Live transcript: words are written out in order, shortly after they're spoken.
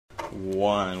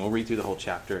1. We'll read through the whole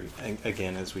chapter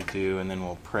again as we do, and then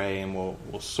we'll pray, and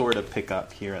we'll sort of pick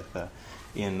up here at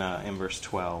in verse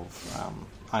 12.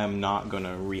 I am not going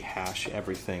to rehash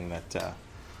everything that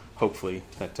hopefully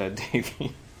that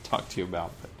Davey talked to you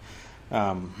about. But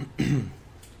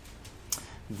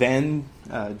then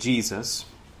Jesus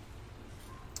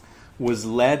was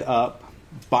led up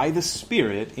by the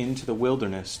Spirit into the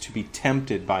wilderness to be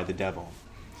tempted by the devil.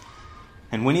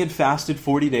 And when he had fasted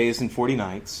 40 days and 40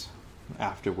 nights,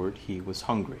 afterward he was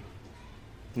hungry.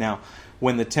 Now,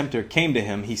 when the tempter came to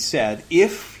him, he said,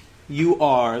 "If you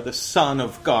are the Son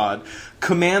of God,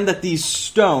 command that these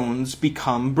stones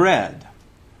become bread."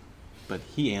 But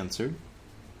he answered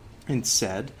and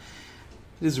said,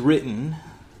 "It is written,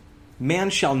 man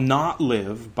shall not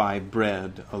live by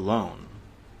bread alone,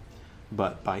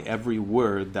 but by every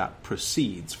word that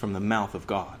proceeds from the mouth of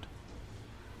God."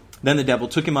 Then the devil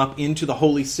took him up into the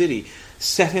holy city,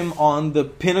 set him on the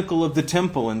pinnacle of the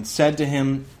temple, and said to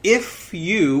him, "If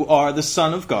you are the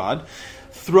Son of God,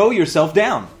 throw yourself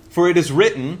down. For it is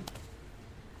written,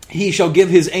 he shall give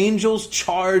his angels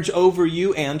charge over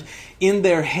you, and in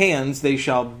their hands they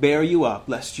shall bear you up,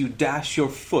 lest you dash your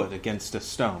foot against a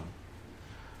stone."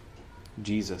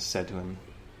 Jesus said to him,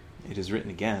 "It is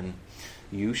written again,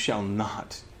 you shall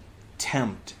not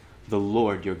tempt the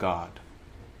Lord your God."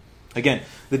 Again,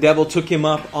 the devil took him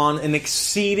up on an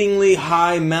exceedingly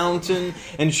high mountain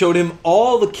and showed him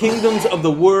all the kingdoms of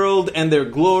the world and their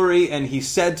glory. And he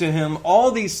said to him,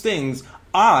 "All these things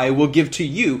I will give to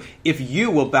you if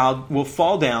you will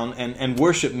fall down and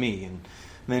worship me." And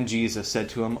then Jesus said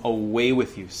to him, "Away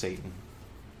with you, Satan.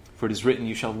 For it is written,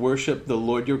 you shall worship the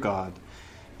Lord your God,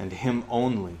 and him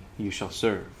only you shall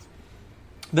serve."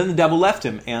 Then the devil left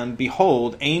him, and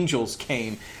behold, angels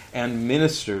came and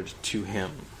ministered to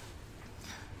him.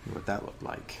 What that looked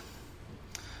like.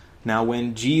 Now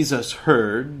when Jesus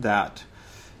heard that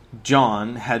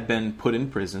John had been put in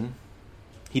prison,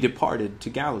 he departed to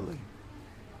Galilee.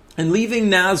 And leaving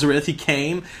Nazareth, he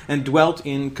came and dwelt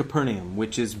in Capernaum,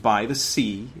 which is by the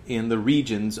sea, in the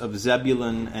regions of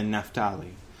Zebulun and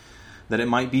Naphtali, that it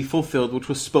might be fulfilled which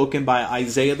was spoken by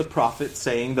Isaiah the prophet,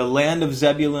 saying, "The land of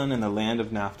Zebulun and the land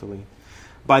of Naphtali,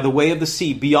 by the way of the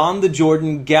sea, beyond the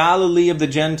Jordan, Galilee of the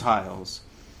Gentiles.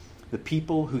 The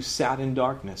people who sat in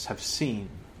darkness have seen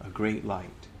a great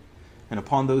light. And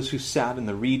upon those who sat in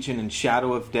the region and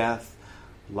shadow of death,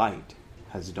 light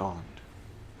has dawned."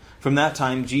 From that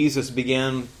time, Jesus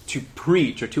began to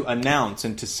preach or to announce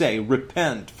and to say,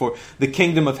 "Repent, for the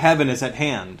kingdom of heaven is at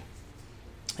hand."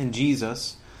 And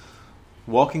Jesus,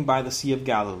 walking by the Sea of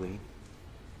Galilee,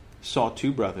 saw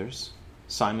two brothers,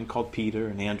 Simon called Peter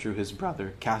and Andrew his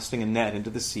brother, casting a net into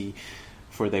the sea,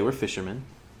 for they were fishermen.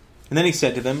 And then he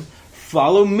said to them,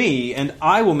 "Follow me, and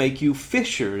I will make you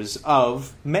fishers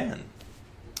of men."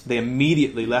 They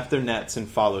immediately left their nets and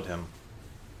followed him.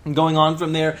 And going on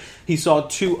from there, he saw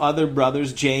two other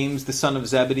brothers, James the son of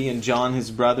Zebedee and John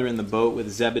his brother, in the boat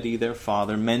with Zebedee their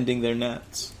father, mending their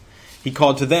nets. He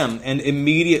called to them, and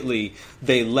immediately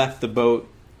they left the boat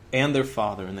and their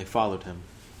father, and they followed him.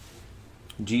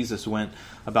 Jesus went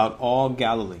about all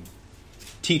Galilee,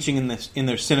 teaching in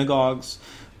their synagogues,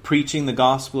 preaching the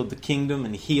gospel of the kingdom,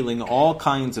 and healing all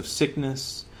kinds of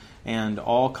sickness and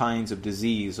all kinds of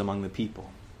disease among the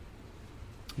people.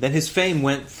 Then his fame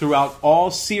went throughout all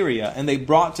Syria, and they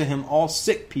brought to him all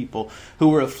sick people who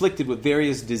were afflicted with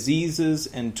various diseases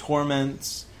and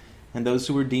torments, and those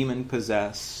who were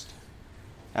demon-possessed,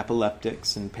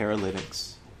 epileptics and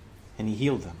paralytics, and he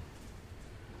healed them.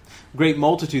 Great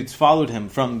multitudes followed him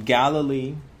from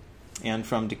Galilee and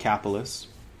from Decapolis,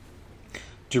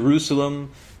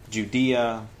 Jerusalem,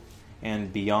 Judea,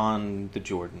 and beyond the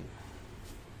Jordan.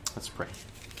 Let's pray.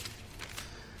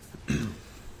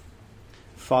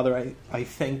 Father, I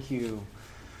thank you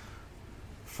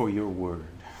for your word,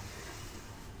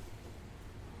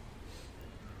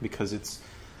 because it's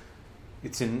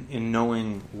in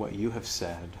knowing what you have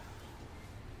said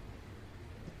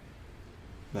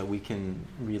that we can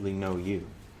really know you.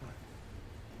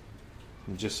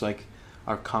 And just like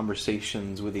our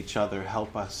conversations with each other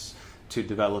help us to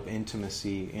develop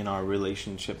intimacy in our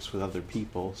relationships with other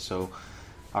people, so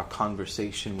our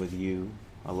conversation with you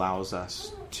allows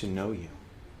us to know you.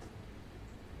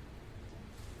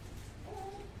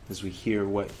 As we hear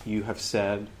what you have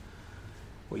said,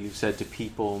 what you've said to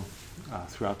people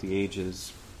throughout the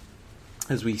ages,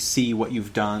 as we see what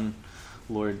you've done,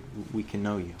 Lord, we can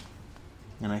know you.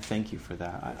 And I thank you for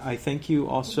that. I thank you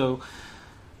also,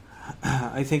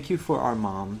 I thank you for our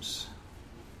moms,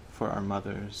 for our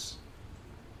mothers.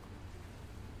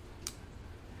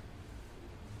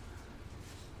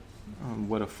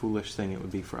 What a foolish thing it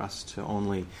would be for us to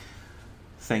only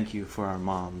Thank you for our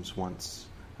moms once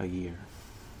a year.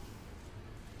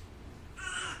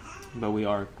 But we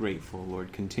are grateful,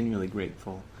 Lord, continually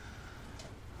grateful.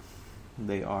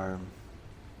 They are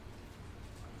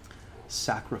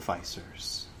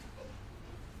sacrificers.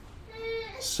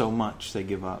 So much they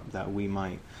give up that we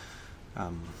might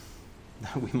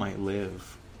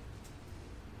live.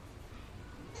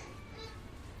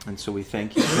 And so we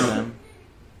thank you for them.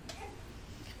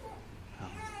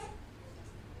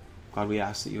 God, we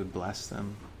ask that you would bless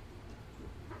them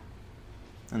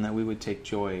and that we would take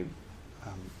joy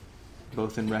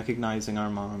both in recognizing our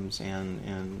moms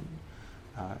and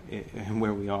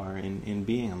where we are in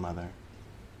being a mother.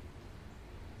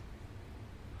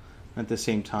 At the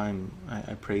same time,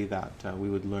 I pray that we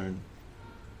would learn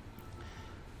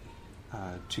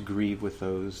to grieve with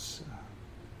those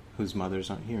whose mothers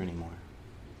aren't here anymore.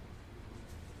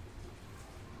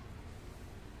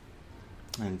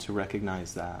 And to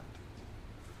recognize that.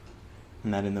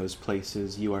 And that in those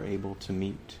places you are able to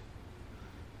meet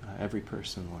every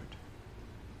person, Lord.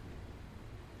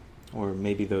 Or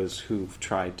maybe those who've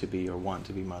tried to be or want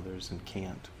to be mothers and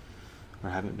can't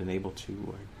or haven't been able to,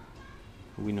 Lord.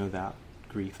 We know that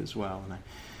grief as well. And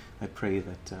I pray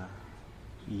that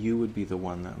you would be the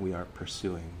one that we are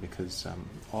pursuing, because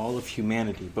all of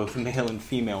humanity, both male and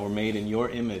female, were made in your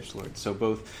image, Lord. So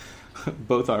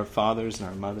both our fathers and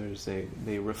our mothers,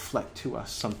 they reflect to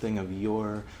us something of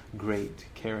your great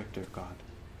character, God,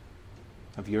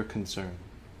 of your concern,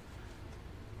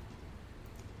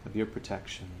 of your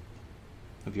protection,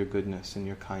 of your goodness and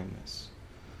your kindness.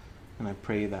 And I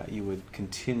pray that you would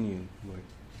continue, Lord,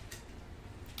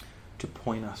 to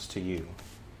point us to you,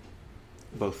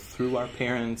 both through our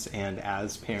parents and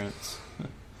as parents.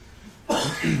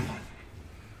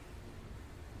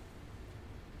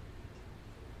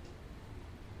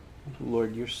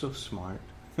 Lord, you're so smart.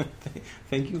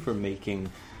 Thank you for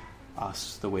making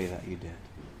us the way that you did.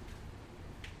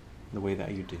 The way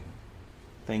that you do.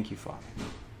 Thank you, Father.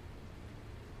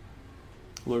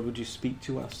 Lord, would you speak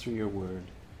to us through your word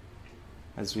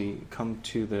as we come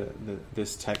to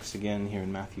this text again here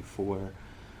in Matthew 4,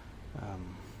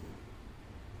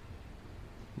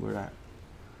 where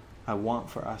I want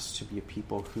for us to be a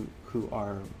people who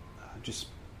are just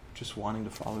wanting to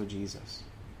follow Jesus,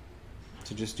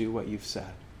 to just do what you've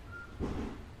said.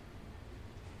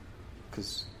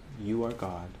 Because you are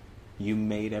God. You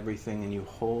made everything and you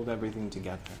hold everything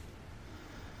together.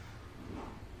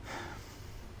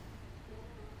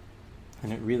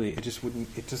 And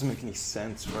it doesn't make any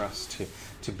sense for us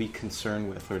to be concerned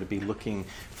with or to be looking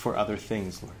for other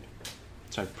things, Lord.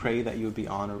 So I pray that you would be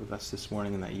honored with us this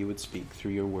morning and that you would speak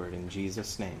through your word. In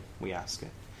Jesus' name we ask it.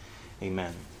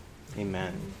 Amen.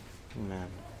 Amen. Amen.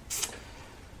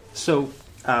 So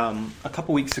a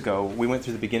couple weeks ago, we went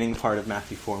through the beginning part of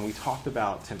Matthew 4 and we talked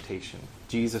about temptation.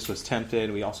 Jesus was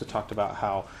tempted. We also talked about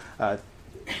how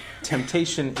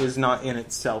temptation is not in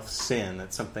itself sin.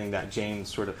 That's something that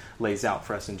James sort of lays out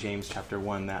for us in James chapter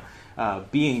 1, that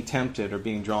being tempted or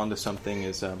being drawn to something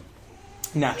is a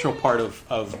natural part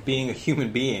of being a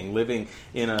human being, living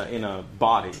in a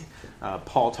body.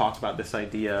 Paul talks about this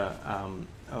idea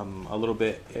a little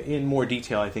bit in more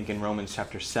detail, I think, in Romans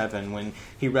chapter 7, when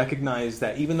he recognized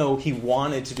that even though he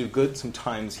wanted to do good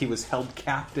sometimes, he was held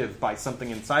captive by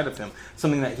something inside of him,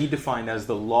 something that he defined as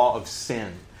the law of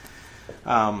sin.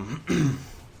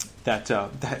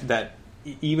 That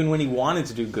even when he wanted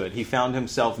to do good, he found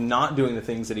himself not doing the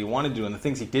things that he wanted to do, and the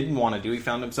things he didn't want to do, he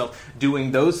found himself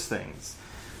doing those things.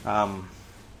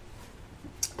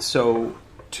 So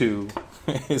too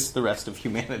is the rest of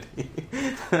humanity.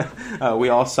 We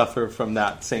all suffer from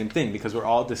that same thing because we're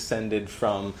all descended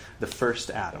from the first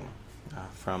Adam,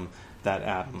 from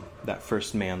that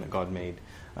first man that God made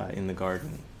in the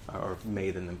garden, or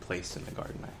made and then placed in the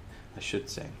garden, I should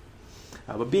say.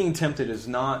 But being tempted is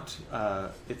not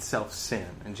itself sin,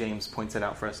 and James points it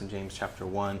out for us in James chapter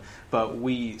 1. But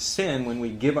we sin when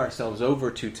we give ourselves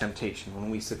over to temptation, when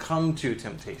we succumb to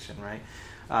temptation, right?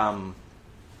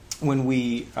 When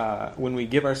we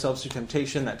give ourselves to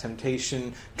temptation, that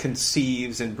temptation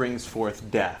conceives and brings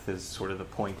forth death is sort of the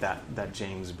point that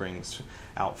James brings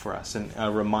out for us. And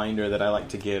a reminder that I like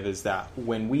to give is that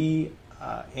when we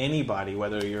anybody,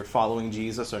 whether you're following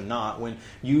Jesus or not, when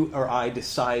you or I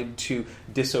decide to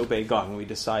disobey God, when we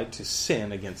decide to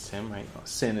sin against Him, right?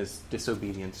 Sin is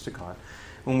disobedience to God.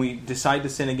 When we decide to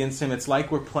sin against Him, it's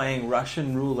like we're playing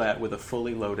Russian roulette with a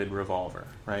fully loaded revolver,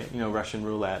 right? You know, Russian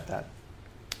roulette, that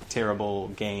terrible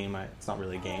game. It's not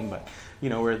really a game, but you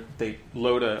know, where they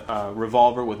load a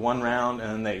revolver with one round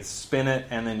and then they spin it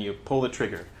and then you pull the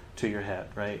trigger to your head,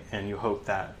 right? And you hope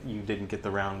that you didn't get the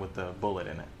round with the bullet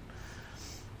in it.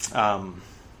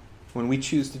 When we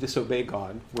choose to disobey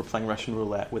God, we're playing Russian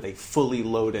roulette with a fully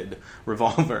loaded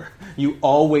revolver. You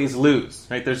always lose,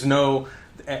 right?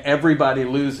 Everybody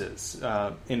loses.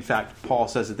 In fact, Paul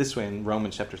says it this way in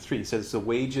Romans chapter 3. He says the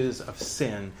wages of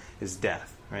sin is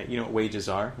death, right? You know what wages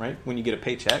are, right? When you get a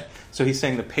paycheck. So he's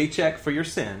saying the paycheck for your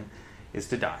sin is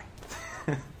to die.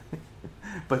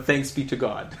 But thanks be to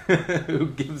God who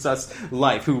gives us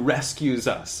life, who rescues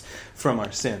us from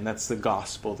our sin. That's the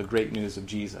gospel, the great news of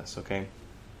Jesus, okay?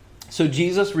 So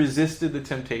Jesus resisted the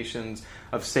temptations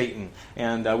of Satan.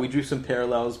 And we drew some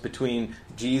parallels between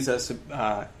Jesus,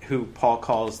 who Paul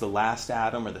calls the last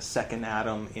Adam or the second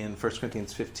Adam in 1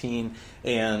 Corinthians 15,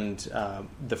 and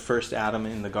the first Adam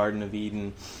in the Garden of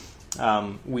Eden.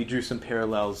 We drew some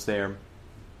parallels there.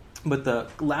 But the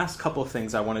last couple of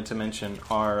things I wanted to mention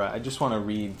are, I just want to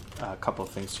read a couple of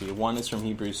things to you. One is from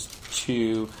Hebrews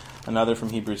 2, another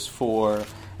from Hebrews 4,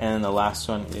 and the last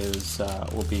one is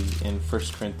will be in 1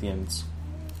 Corinthians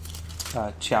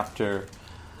chapter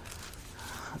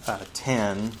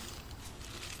 10.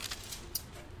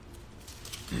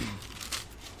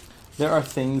 There are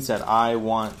things that I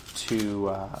want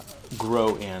to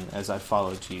grow in as I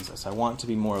follow Jesus. I want to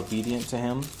be more obedient to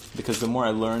Him, because the more I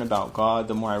learn about God,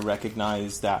 the more I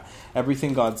recognize that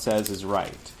everything God says is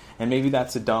right. And maybe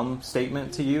that's a dumb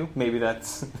statement to you. Maybe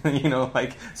that's,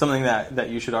 like something that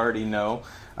you should already know.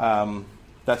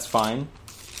 That's fine.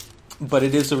 But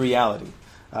it is a reality.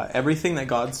 Everything that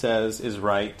God says is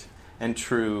right and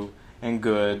true and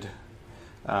good,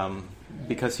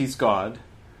 because He's God.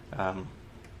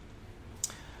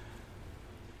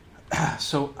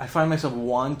 So I find myself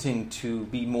wanting to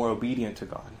be more obedient to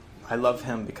God. I love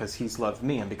Him because He's loved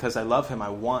me, and because I love Him, I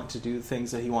want to do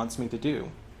things that He wants me to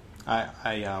do. I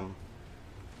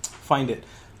find it.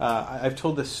 I've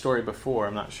told this story before.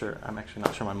 I'm actually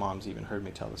not sure my mom's even heard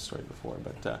me tell this story before.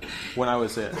 But when I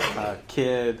was a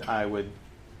kid, I would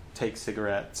take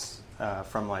cigarettes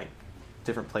from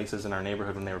different places in our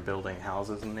neighborhood when they were building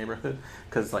houses in the neighborhood,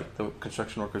 because the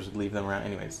construction workers would leave them around.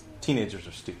 Anyways, teenagers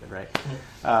are stupid, right?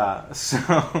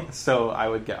 So I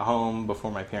would get home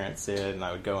before my parents did, and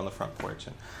I would go on the front porch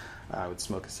and I would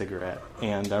smoke a cigarette.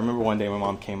 And I remember one day my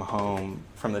mom came home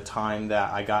from the time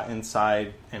that I got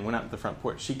inside and went out to the front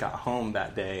porch. She got home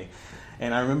that day,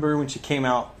 and I remember when she came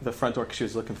out the front door, because she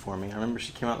was looking for me. I remember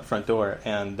she came out the front door,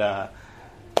 and I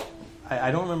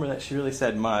don't remember that she really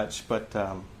said much, but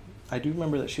I do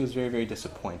remember that she was very, very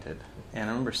disappointed. And I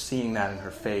remember seeing that in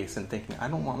her face and thinking, I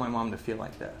don't want my mom to feel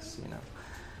like this,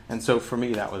 And so for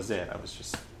me, that was it.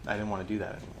 I didn't want to do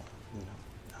that anymore,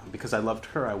 because I loved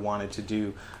her. I wanted to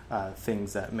do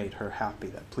things that made her happy,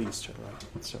 that pleased her,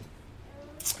 right? So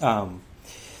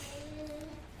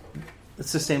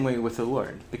it's the same way with the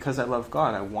Lord. Because I love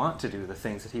God, I want to do the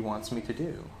things that He wants me to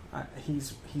do.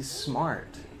 He's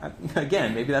smart.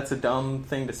 Again, maybe that's a dumb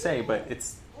thing to say, but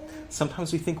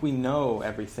sometimes we think we know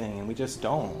everything, and we just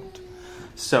don't.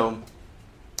 So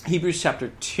Hebrews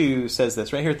chapter 2 says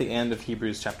this. Right here at the end of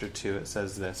Hebrews chapter 2, it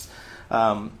says this.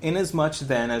 Inasmuch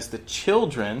then as the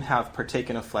children have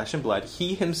partaken of flesh and blood,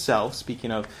 He Himself,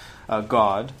 speaking of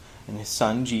God and His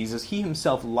Son Jesus, He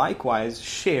Himself likewise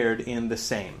shared in the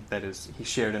same. That is, He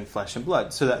shared in flesh and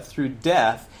blood, so that through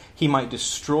death He might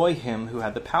destroy him who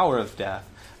had the power of death,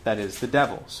 that is, the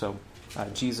devil. So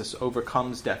Jesus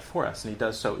overcomes death for us, and He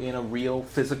does so in a real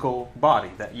physical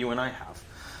body that you and I have.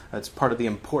 That's part of the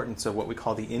importance of what we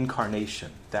call the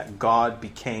incarnation, that God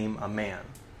became a man.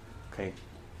 Okay.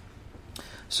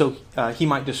 So He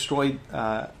might destroy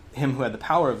him who had the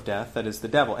power of death, that is the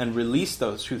devil, and release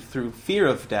those who through fear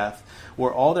of death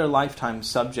were all their lifetime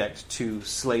subject to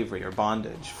slavery or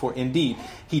bondage. For indeed,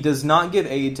 He does not give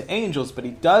aid to angels, but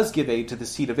He does give aid to the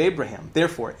seed of Abraham.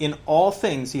 Therefore, in all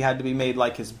things He had to be made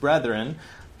like His brethren,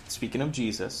 speaking of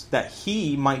Jesus, that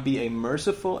He might be a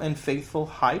merciful and faithful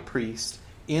high priest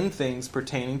in things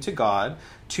pertaining to God,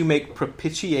 to make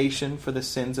propitiation for the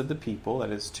sins of the people,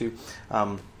 that is, to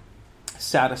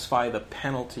satisfy the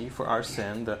penalty for our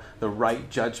sin, the right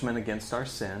judgment against our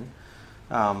sin,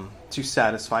 to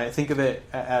satisfy it. Think of it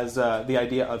as the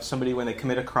idea of somebody when they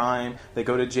commit a crime, they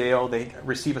go to jail, they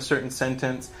receive a certain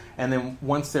sentence, and then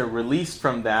once they're released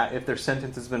from that, if their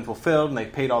sentence has been fulfilled and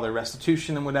they've paid all their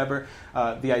restitution and whatever,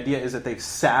 the idea is that they've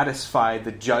satisfied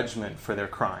the judgment for their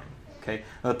crime. Okay?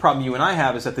 Now, the problem you and I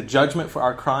have is that the judgment for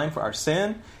our crime, for our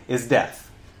sin, is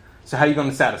death. So how are you going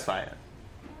to satisfy it?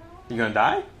 Are you going to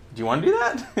die? Do you want to do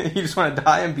that? You just want to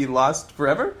die and be lost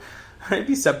forever? Right?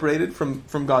 Be separated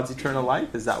from God's eternal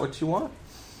life? Is that what you want?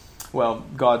 Well,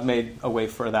 God made a way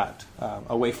for that,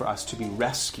 a way for us to be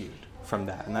rescued from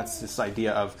that. And that's this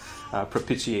idea of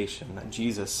propitiation, that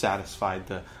Jesus satisfied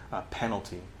the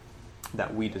penalty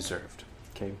that we deserved.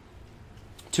 Okay.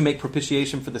 to make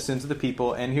propitiation for the sins of the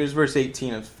people. And here's verse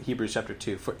 18 of Hebrews chapter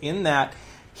 2. For in that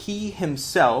he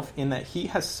himself, in that he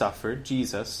has suffered,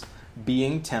 Jesus,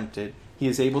 being tempted, he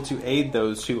is able to aid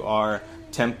those who are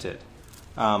tempted.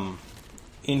 In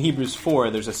Hebrews 4,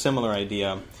 there's a similar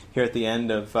idea. Here at the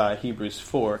end of Hebrews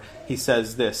 4, he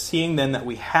says this, seeing then that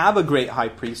we have a great high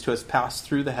priest who has passed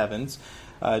through the heavens,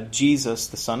 Jesus,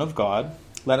 the Son of God,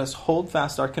 let us hold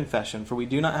fast our confession, for we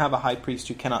do not have a high priest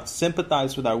who cannot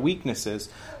sympathize with our weaknesses,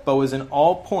 but was in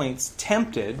all points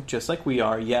tempted, just like we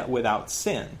are, yet without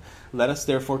sin. Let us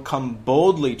therefore come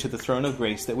boldly to the throne of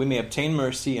grace, that we may obtain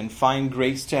mercy and find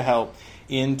grace to help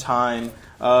in time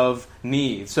of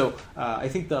need. So I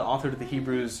think the author of the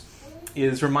Hebrews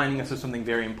is reminding us of something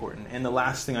very important. And the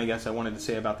last thing I guess I wanted to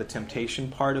say about the temptation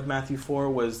part of Matthew 4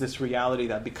 was this reality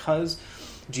that because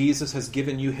Jesus has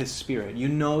given you his Spirit, you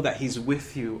know that he's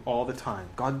with you all the time.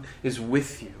 God is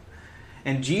with you.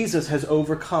 And Jesus has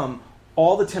overcome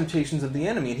all the temptations of the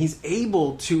enemy, and he's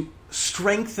able to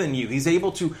strengthen you. He's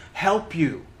able to help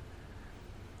you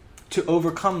to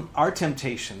overcome our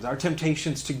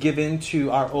temptations to give into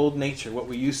our old nature, what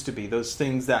we used to be, those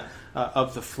things that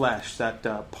of the flesh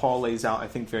that Paul lays out, I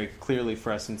think, very clearly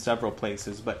for us in several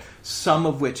places, but some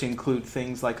of which include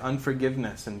things like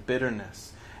unforgiveness and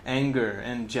bitterness, anger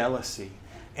and jealousy,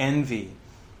 envy,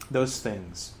 those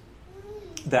things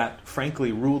that,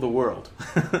 frankly, rule the world.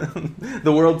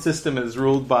 The world system is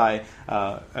ruled by,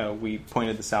 we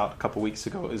pointed this out a couple weeks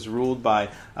ago, is ruled by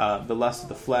the lust of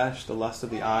the flesh, the lust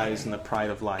of the eyes, and the pride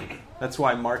of life. That's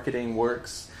why marketing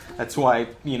works. That's why,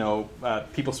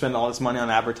 people spend all this money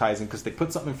on advertising, because they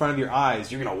put something in front of your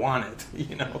eyes, you're going to want it.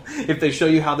 If they show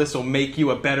you how this will make you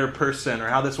a better person or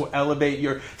how this will elevate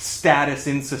your status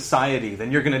in society,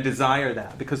 then you're going to desire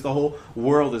that, because the whole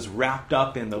world is wrapped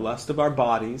up in the lust of our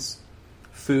bodies,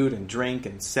 food and drink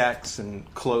and sex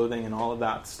and clothing and all of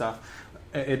that stuff.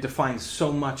 It defines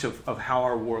so much of how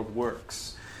our world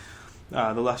works.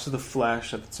 The lust of the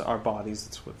flesh, that's our bodies,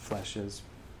 that's what flesh is.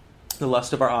 The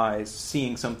lust of our eyes,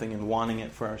 seeing something and wanting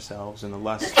it for ourselves, and the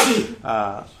lust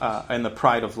and the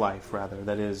pride of life, rather,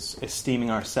 that is esteeming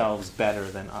ourselves better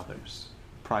than others.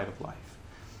 Pride of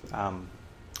life,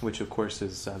 which of course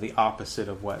is the opposite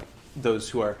of what those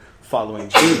who are following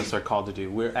Jesus are called to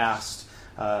do. We're asked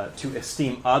to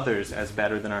esteem others as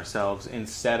better than ourselves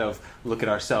instead of look at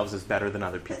ourselves as better than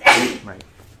other people. Right?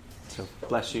 So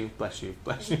bless you, bless you,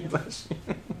 bless you, bless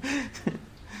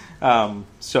you.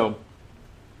 So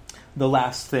the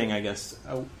last thing, I guess,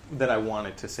 that I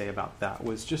wanted to say about that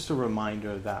was just a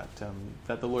reminder that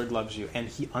that the Lord loves you and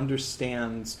he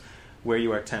understands where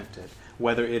you are tempted,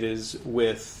 whether it is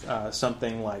with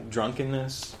something like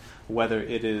drunkenness, whether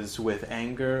it is with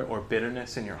anger or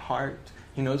bitterness in your heart.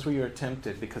 He knows where you're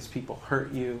tempted because people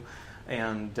hurt you,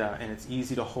 and it's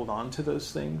easy to hold on to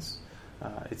those things.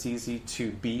 It's easy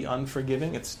to be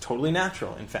unforgiving. It's totally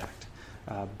natural, in fact.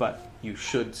 But you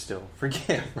should still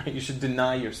forgive, right? You should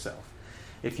deny yourself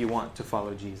if you want to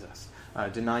follow Jesus.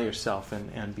 Deny yourself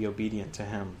and be obedient to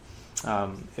him.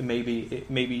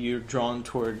 Maybe you're drawn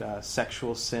toward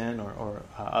sexual sin or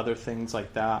other things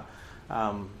like that.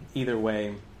 Either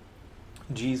way,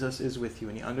 Jesus is with you,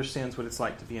 and he understands what it's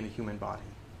like to be in a human body.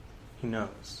 He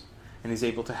knows, and he's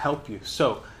able to help you.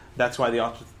 So that's why the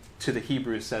author to the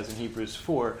Hebrews says in Hebrews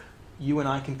 4, you and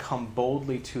I can come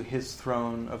boldly to his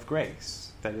throne of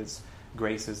grace. That is,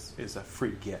 grace is a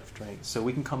free gift, right? So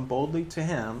we can come boldly to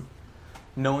him,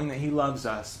 knowing that he loves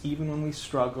us, even when we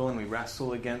struggle and we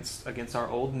wrestle against our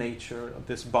old nature of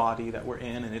this body that we're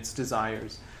in and its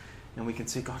desires. And we can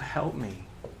say, God, help me.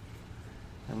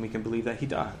 And we can believe that he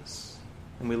does.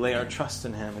 And we lay our trust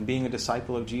in him. And being a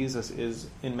disciple of Jesus is,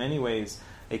 in many ways,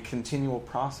 a continual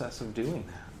process of doing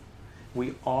that.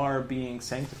 We are being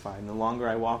sanctified. And the longer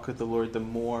I walk with the Lord, the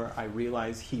more I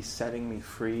realize he's setting me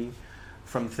free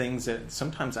from things that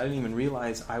sometimes I didn't even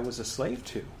realize I was a slave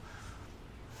to.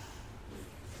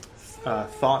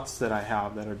 Thoughts that I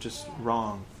have that are just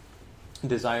wrong.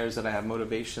 Desires that I have,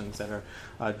 motivations that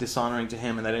are dishonoring to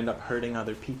him and that end up hurting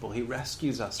other people. He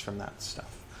rescues us from that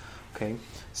stuff. Okay,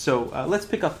 so let's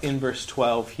pick up in verse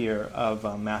 12 here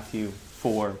of Matthew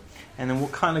 4, and then we'll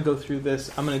kind of go through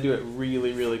this. I'm going to do it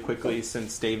really, really quickly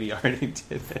since Davey already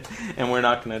did it, and we're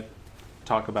not going to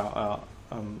talk about,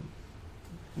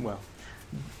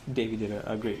 Davey did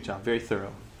a great job, very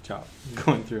thorough job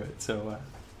going through it. So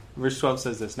verse 12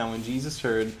 says this, now when Jesus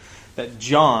heard that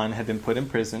John had been put in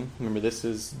prison, remember this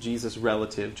is Jesus'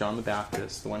 relative, John the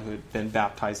Baptist, the one who had been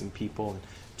baptizing people, and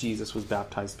Jesus was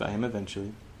baptized by him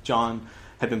eventually. John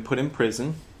had been put in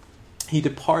prison. He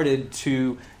departed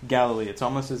to Galilee. It's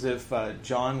almost as if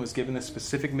John was given a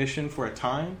specific mission for a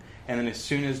time, And then as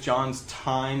soon as John's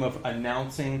time of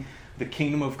announcing the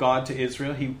kingdom of God to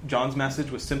Israel, John's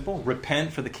message was simple: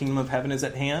 repent, for the kingdom of heaven is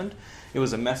at hand. It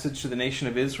was a message to the nation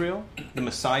of Israel. The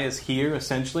Messiah is here,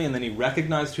 essentially. And then he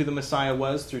recognized who the Messiah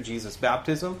was through Jesus'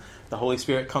 baptism. The Holy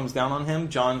Spirit comes down on him.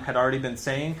 John had already been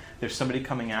saying, there's somebody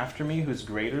coming after me who's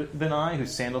greater than I,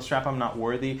 whose sandal strap I'm not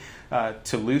worthy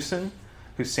to loosen,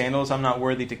 whose sandals I'm not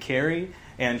worthy to carry.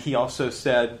 And he also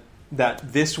said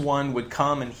that this one would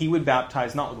come and he would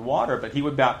baptize not with water, but he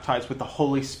would baptize with the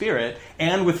Holy Spirit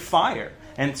and with fire.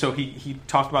 And so he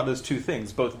talked about those two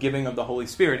things, both giving of the Holy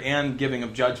Spirit and giving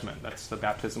of judgment. That's the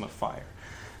baptism of fire.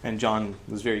 And John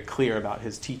was very clear about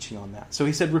his teaching on that. So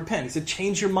he said, repent. He said,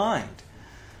 change your mind.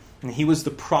 And he was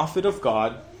the prophet of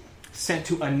God sent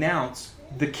to announce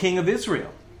the King of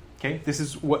Israel. Okay, this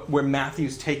is where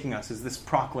Matthew's taking us, is this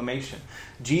proclamation.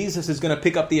 Jesus is going to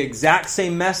pick up the exact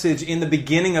same message in the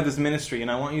beginning of his ministry.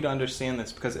 And I want you to understand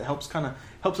this because it helps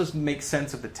us make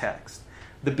sense of the text.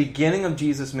 The beginning of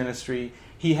Jesus' ministry,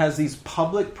 he has these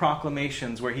public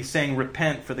proclamations where he's saying,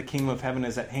 repent, for the kingdom of heaven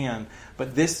is at hand.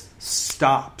 But this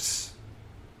stops.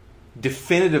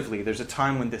 Definitively, there's a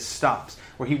time when this stops,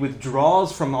 where he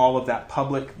withdraws from all of that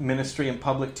public ministry and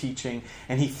public teaching,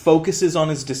 and he focuses on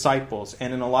his disciples.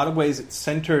 And in a lot of ways, it's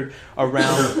centered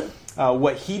around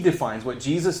what he defines, what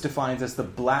Jesus defines as the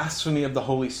blasphemy of the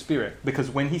Holy Spirit. Because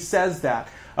when he says that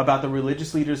about the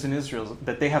religious leaders in Israel,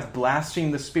 that they have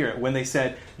blasphemed the Spirit, when they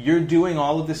said, you're doing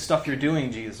all of this stuff you're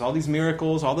doing, Jesus, all these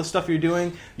miracles, all this stuff you're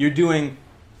doing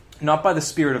not by the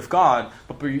Spirit of God,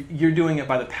 but you're doing it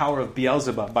by the power of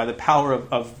Beelzebub, by the power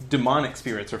of demonic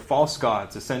spirits or false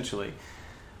gods, essentially.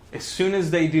 As soon as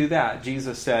they do that,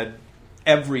 Jesus said,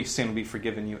 every sin will be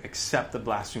forgiven you except the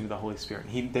blasphemy of the Holy Spirit.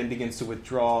 And he then begins to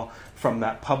withdraw from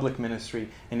that public ministry,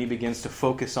 and he begins to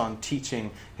focus on teaching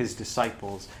his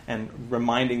disciples and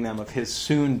reminding them of his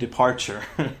soon departure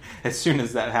as soon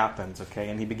as that happens. Okay,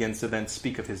 and he begins to then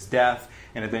speak of his death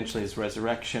and eventually his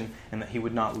resurrection, and that he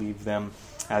would not leave them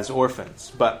as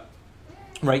orphans. But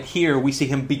right here we see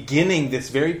him beginning this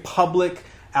very public,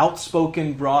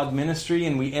 outspoken, broad ministry,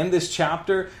 and we end this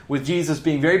chapter with Jesus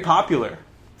being very popular,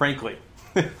 frankly.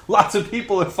 Lots of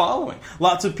people are following.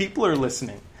 Lots of people are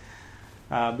listening.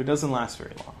 But it doesn't last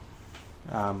very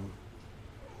long,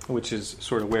 which is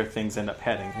sort of where things end up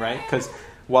heading, right? Because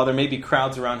while there may be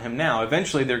crowds around him now,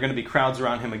 eventually there are going to be crowds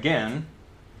around him again,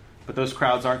 but those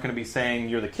crowds aren't going to be saying,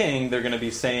 you're the king. They're going to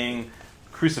be saying,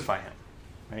 crucify him,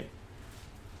 right?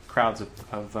 Crowds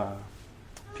of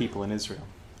people in Israel,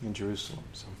 in Jerusalem.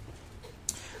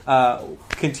 So,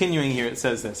 continuing here, it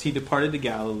says this: he departed to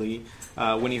Galilee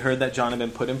when he heard that John had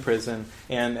been put in prison.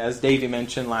 And as Davey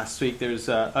mentioned last week, there's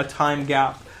a time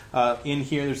gap in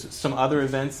here. There's some other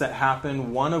events that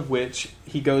happen, one of which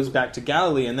he goes back to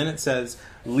Galilee. And then it says,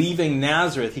 leaving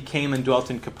Nazareth, he came and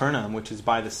dwelt in Capernaum, which is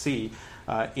by the sea,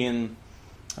 in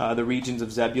the regions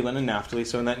of Zebulun and Naphtali,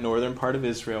 so in that northern part of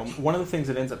Israel. One of the things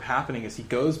that ends up happening is he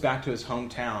goes back to his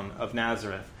hometown of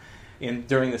Nazareth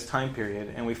during this time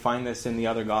period, and we find this in the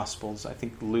other Gospels. I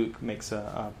think Luke makes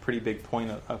a pretty big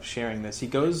point of sharing this. He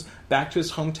goes back to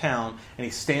his hometown, and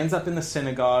he stands up in the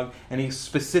synagogue, and he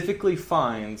specifically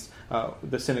finds,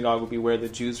 the synagogue would be where the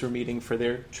Jews were meeting for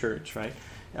their church, right?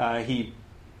 He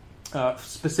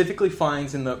specifically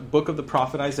finds in the book of the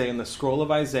prophet Isaiah, in the scroll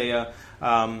of Isaiah,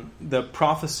 the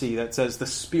prophecy that says, the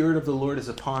Spirit of the Lord is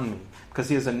upon me, because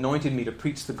he has anointed me to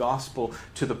preach the gospel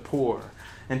to the poor,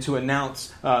 and to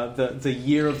announce the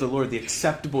year of the Lord, the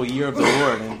acceptable year of the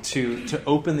Lord, and to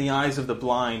open the eyes of the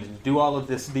blind, and do all of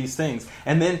these things.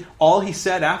 And then all he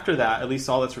said after that, at least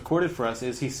all that's recorded for us,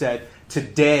 is he said,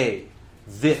 today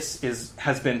this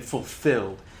has been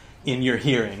fulfilled in your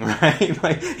hearing, right?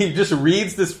 Like, he just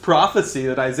reads this prophecy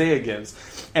that Isaiah gives,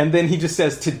 and then he just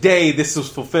says, today this was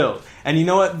fulfilled. And you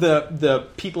know what the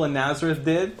people in Nazareth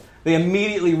did? They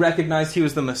immediately recognized he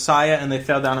was the Messiah, and they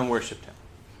fell down and worshipped him.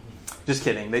 Just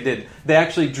kidding, they didn't. They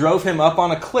actually drove him up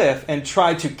on a cliff and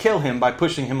tried to kill him by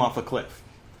pushing him off a cliff,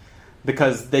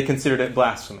 because they considered it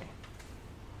blasphemy.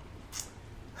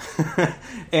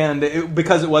 And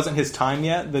because it wasn't his time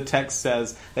yet, the text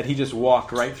says that he just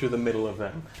walked right through the middle of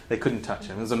them. They couldn't touch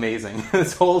him. It was amazing.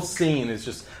 This whole scene is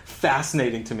just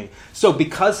fascinating to me. So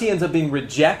because he ends up being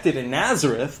rejected in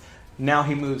Nazareth, now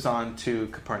he moves on to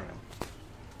Capernaum.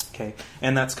 Okay,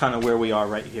 and that's kind of where we are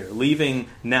right here. Leaving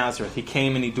Nazareth, he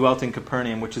came and he dwelt in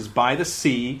Capernaum, which is by the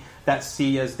sea. That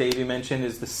sea, as Davey mentioned,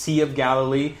 is the Sea of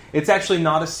Galilee. It's actually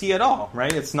not a sea at all,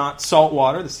 right? It's not salt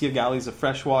water. The Sea of Galilee is a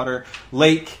freshwater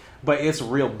lake, but it's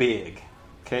real big.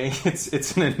 Okay,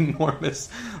 it's an enormous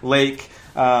lake.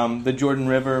 The Jordan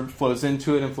River flows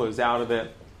into it and flows out of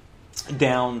it.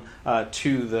 down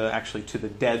to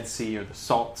the Dead Sea or the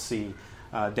Salt Sea,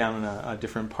 down in a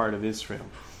different part of Israel.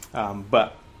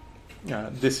 But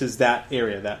this is that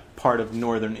area, that part of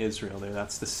northern Israel there,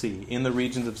 that's the sea, in the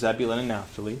regions of Zebulun and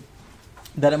Naphtali,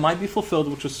 that it might be fulfilled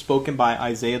which was spoken by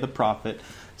Isaiah the prophet,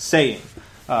 saying,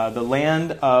 the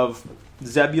land of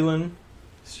Zebulun,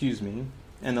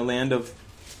 and the land of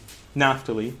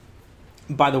Naphtali,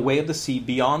 by the way of the sea,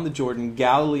 beyond the Jordan,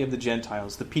 Galilee of the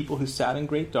Gentiles, the people who sat in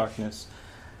darkness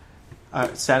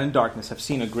have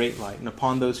seen a great light, and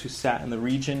upon those who sat in the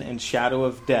region and shadow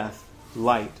of death,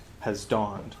 light has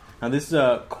dawned. Now this is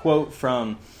a quote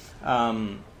from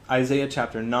Isaiah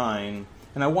chapter 9,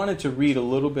 and I wanted to read a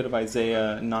little bit of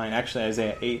Isaiah 9, actually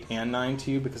Isaiah 8 and 9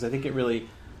 to you, because I think it really,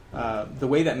 the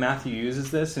way that Matthew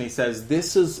uses this, and he says,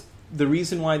 this is the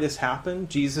reason why this happened.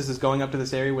 Jesus is going up to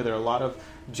this area where there are a lot of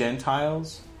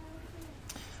Gentiles,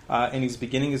 and he's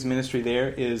beginning his ministry there,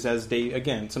 is, as Dave,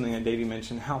 again, something that Davey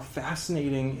mentioned, how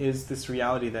fascinating is this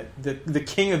reality that the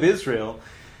King of Israel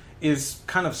is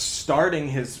kind of starting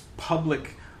his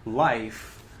public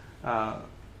life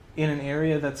in an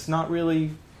area that's not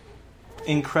really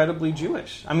incredibly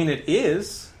Jewish. I mean, it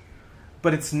is,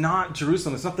 but it's not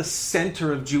Jerusalem. It's not the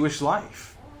center of Jewish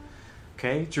life.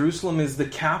 Okay? Jerusalem is the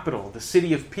capital, the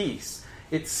city of peace.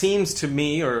 It seems to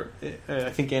me, or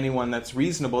I think anyone that's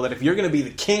reasonable, that if you're going to be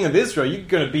the king of Israel, you're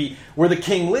going to be where the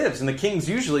king lives, and the king's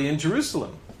usually in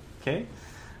Jerusalem. Okay?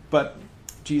 But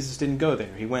Jesus didn't go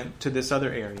there. He went to this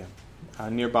other area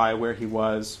nearby where he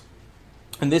was.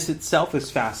 And this itself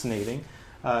is fascinating.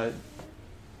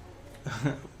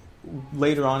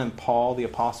 Later on in Paul, the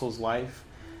apostle's life,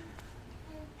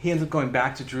 he ends up going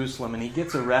back to Jerusalem and he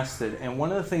gets arrested. And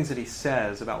one of the things that he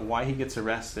says about why he gets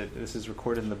arrested, this is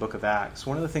recorded in the book of Acts,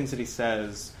 one of the things that he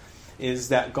says is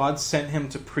that God sent him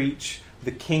to preach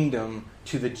the kingdom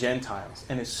to the Gentiles.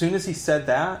 And as soon as he said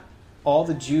that, all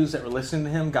the Jews that were listening to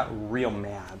him got real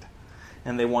mad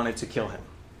and they wanted to kill him.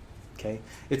 Okay?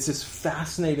 It's this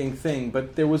fascinating thing,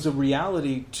 but there was a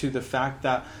reality to the fact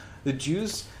that the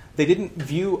Jews, they didn't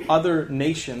view other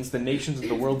nations, the nations of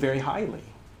the world, very highly.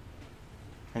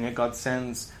 And yet God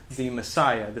sends the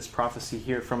Messiah. This prophecy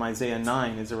here from Isaiah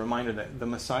 9 is a reminder that the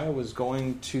Messiah was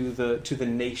going to the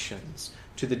nations,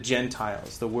 to the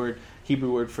Gentiles. The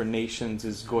Hebrew word for nations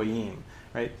is goyim.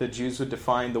 Right? The Jews would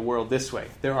define the world this way.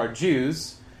 There are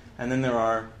Jews, and then there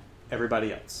are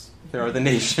everybody else. There are the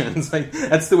nations.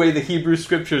 That's the way the Hebrew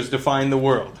scriptures define the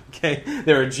world. Okay?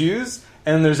 There are Jews,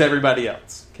 and then there's everybody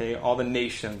else. Okay? All the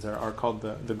nations are called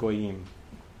the goyim,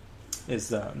 is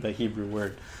the Hebrew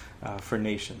word for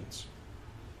nations.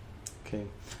 Okay,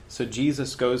 so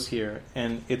Jesus goes here,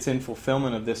 and it's in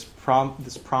fulfillment of this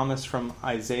promise from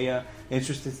Isaiah.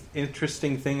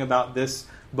 Interesting thing about this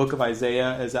book of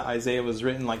Isaiah is that Isaiah was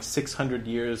written like 600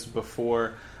 years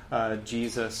before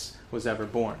Jesus was ever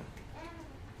born.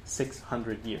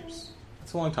 600 years.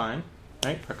 That's a long time,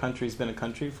 right? Our country's been a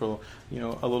country for a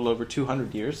little over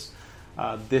 200 years.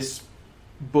 This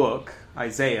book,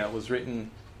 Isaiah, was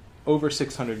written over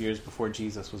 600 years before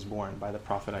Jesus was born by the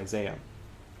prophet Isaiah.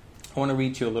 I want to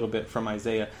read to you a little bit from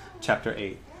Isaiah chapter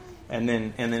 8 and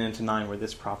then into 9 where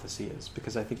this prophecy is,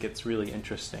 because I think it's really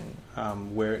interesting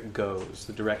where it goes,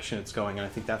 the direction it's going, and I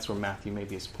think that's where Matthew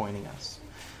maybe is pointing us.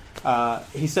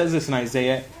 He says this in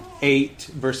Isaiah 8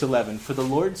 verse 11, "For the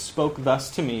Lord spoke thus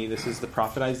to me," this is the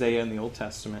prophet Isaiah in the Old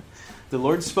Testament, "The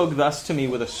Lord spoke thus to me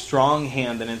with a strong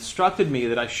hand and instructed me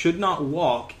that I should not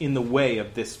walk in the way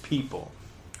of this people,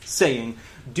 saying,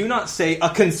 do not say a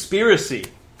conspiracy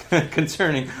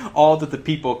concerning all that the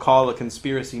people call a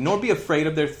conspiracy, nor be afraid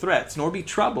of their threats, nor be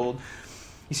troubled.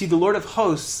 You see, the Lord of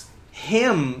hosts,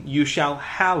 him you shall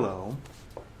hallow.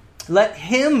 Let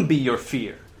him be your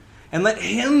fear, and let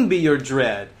him be your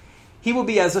dread. He will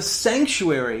be as a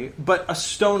sanctuary, but a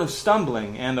stone of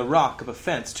stumbling and a rock of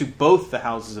offense to both the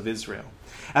houses of Israel,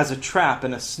 as a trap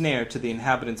and a snare to the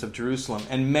inhabitants of Jerusalem.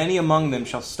 And many among them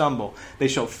shall stumble. They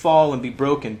shall fall and be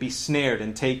broken, be snared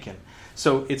and taken."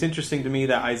 So it's interesting to me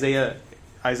that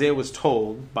Isaiah was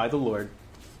told by the Lord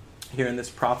here in this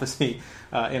prophecy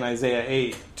in Isaiah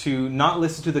 8 to not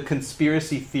listen to the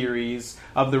conspiracy theories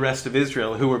of the rest of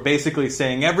Israel, who were basically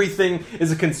saying everything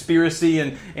is a conspiracy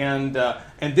and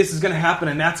this is going to happen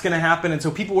and that's going to happen. And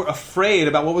so people were afraid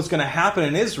about what was going to happen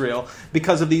in Israel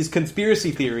because of these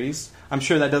conspiracy theories. I'm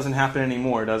sure that doesn't happen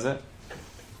anymore, does it?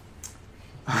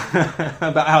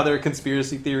 About how there are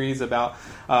conspiracy theories about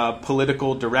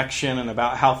political direction and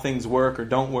about how things work or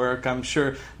don't work. I'm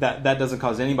sure that doesn't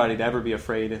cause anybody to ever be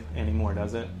afraid anymore,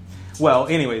 does it? Well,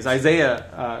 anyways,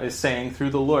 Isaiah is saying through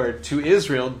the Lord to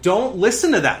Israel, don't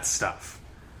listen to that stuff.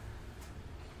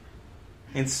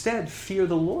 Instead, fear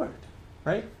the Lord,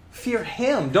 right? Fear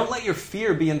him. Don't let your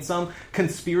fear be in some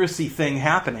conspiracy thing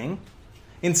happening.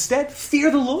 Instead,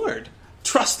 fear the Lord.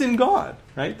 Trust in God,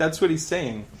 right? That's what he's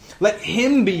saying. Let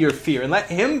him be your fear and let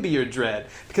him be your dread,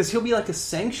 because he'll be like a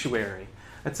sanctuary.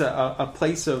 That's a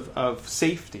place of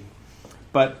safety.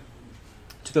 But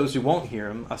to those who won't hear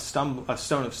him, a stone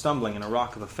of stumbling and a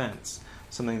rock of offense,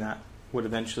 something that would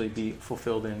eventually be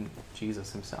fulfilled in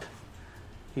Jesus himself.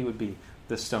 He would be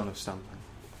the stone of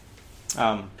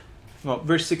stumbling.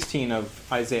 Verse 16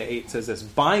 of Isaiah 8 says this: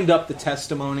 bind up the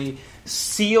testimony,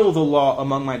 seal the law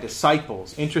among my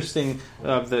disciples. Interesting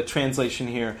of the translation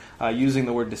here, using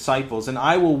the word disciples. And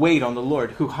I will wait on the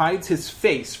Lord, who hides his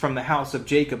face from the house of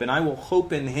Jacob, and I will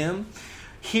hope in him.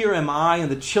 Here am I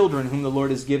and the children whom the Lord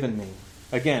has given me.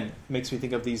 Again, it makes me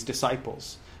think of these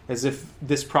disciples, as if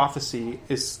this prophecy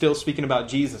is still speaking about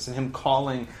Jesus and him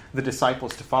calling the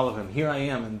disciples to follow him. Here I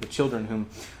am and the children whom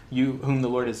the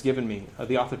Lord has given me.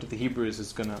 The author to the Hebrews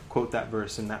is going to quote that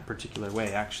verse in that particular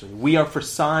way, actually. We are for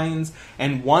signs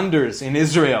and wonders in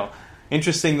Israel.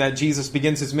 Interesting that Jesus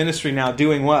begins his ministry now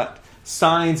doing what?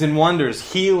 Signs and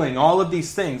wonders, healing, all of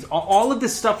these things. All of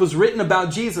this stuff was written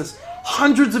about Jesus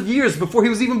hundreds of years before he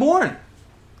was even born.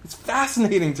 It's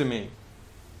fascinating to me.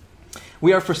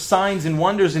 We are for signs and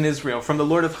wonders in Israel from the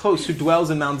Lord of hosts who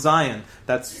dwells in Mount Zion.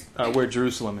 That's where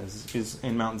Jerusalem is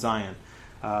in Mount Zion.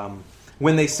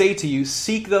 When they say to you,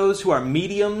 seek those who are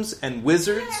mediums and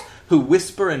wizards, who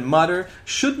whisper and mutter,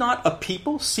 should not a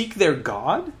people seek their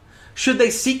God? Should they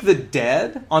seek the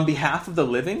dead on behalf of the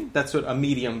living? That's what a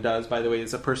medium does, by the way,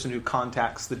 is a person who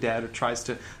contacts the dead or tries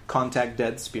to contact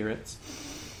dead spirits.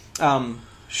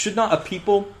 Should not a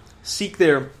people seek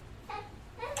their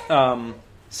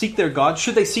God?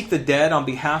 Should they seek the dead on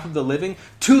behalf of the living?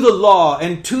 To the law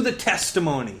and to the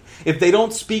testimony. If they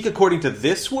don't speak according to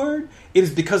this word, it is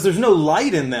because there's no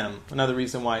light in them. Another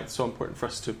reason why it's so important for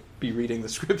us to be reading the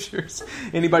scriptures.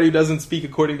 Anybody who doesn't speak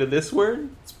according to this word,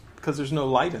 it's because there's no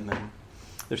light in them.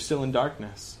 They're still in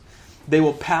darkness. They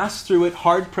will pass through it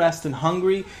hard-pressed and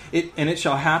hungry. And it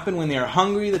shall happen when they are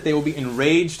hungry that they will be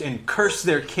enraged and curse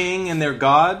their king and their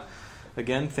God.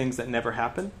 Again, things that never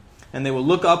happen. And they will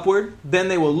look upward. Then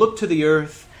they will look to the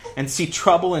earth and see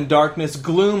trouble and darkness,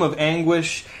 gloom of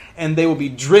anguish, and they will be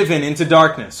driven into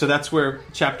darkness. So that's where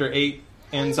chapter 8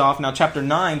 ends off. Now chapter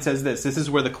 9 says this. This is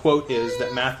where the quote is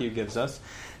that Matthew gives us.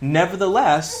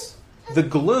 Nevertheless, the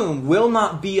gloom will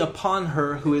not be upon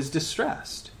her who is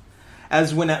distressed.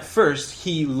 As when at first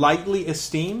he lightly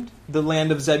esteemed the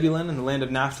land of Zebulun and the land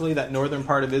of Naphtali, that northern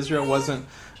part of Israel wasn't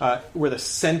where the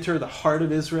center, the heart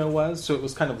of Israel was, so it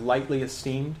was kind of lightly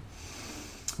esteemed.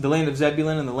 The land of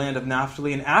Zebulun and the land of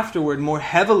Naphtali, and afterward more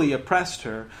heavily oppressed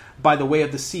her by the way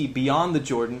of the sea beyond the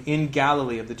Jordan in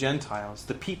Galilee of the Gentiles.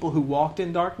 The people who walked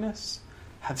in darkness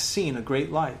have seen a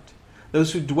great light.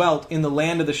 Those who dwelt in the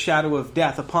land of the shadow of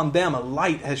death, upon them a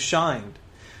light has shined.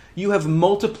 You have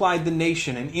multiplied the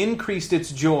nation and increased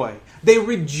its joy. They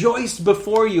rejoiced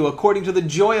before you according to the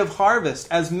joy of harvest,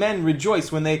 as men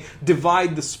rejoice when they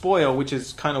divide the spoil, which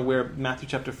is kind of where Matthew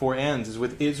chapter 4 ends, is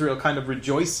with Israel kind of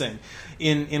rejoicing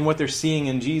in what they're seeing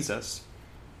in Jesus.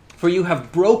 For you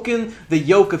have broken the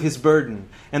yoke of his burden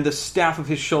and the staff of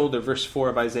his shoulder, verse 4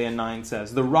 of Isaiah 9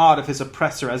 says, the rod of his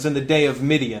oppressor, as in the day of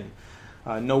Midian.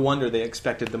 No wonder they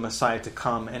expected the Messiah to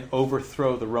come and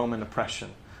overthrow the Roman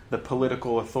oppression, the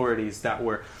political authorities that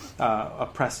were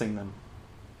oppressing them.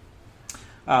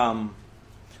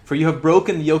 For you have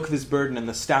broken the yoke of his burden and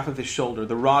the staff of his shoulder,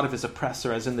 the rod of his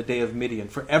oppressor, as in the day of Midian.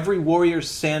 For every warrior's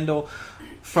sandal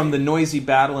from the noisy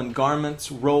battle and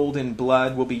garments rolled in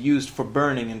blood will be used for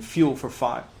burning and fuel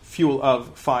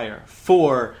of fire.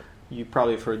 For, you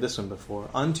probably have heard this one before,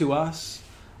 unto us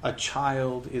a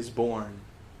child is born.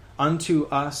 Unto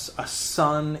us a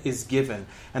son is given,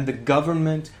 and the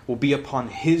government will be upon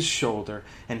his shoulder,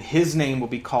 and his name will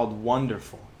be called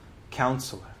Wonderful,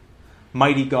 Counselor,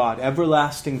 Mighty God,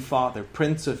 Everlasting Father,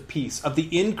 Prince of Peace. Of the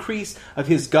increase of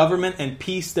his government and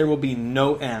peace there will be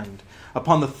no end.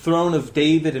 Upon the throne of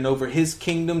David and over his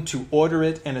kingdom, to order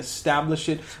it and establish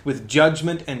it with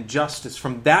judgment and justice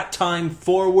from that time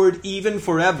forward, even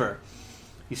forever.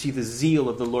 You see, the zeal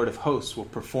of the Lord of hosts will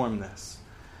perform this.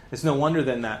 It's no wonder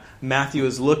then that Matthew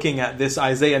is looking at this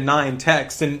Isaiah 9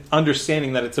 text and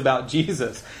understanding that it's about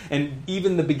Jesus. And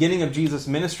even the beginning of Jesus'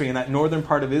 ministry in that northern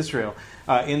part of Israel,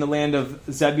 in the land of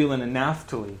Zebulun and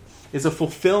Naphtali, is a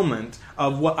fulfillment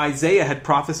of what Isaiah had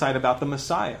prophesied about the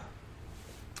Messiah.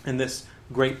 And this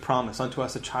great promise, unto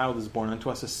us a child is born, unto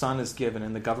us a son is given,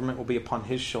 and the government will be upon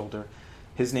his shoulder.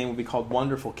 His name will be called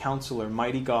Wonderful, Counselor,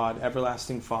 Mighty God,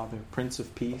 Everlasting Father, Prince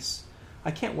of Peace.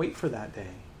 I can't wait for that day.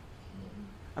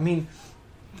 I mean,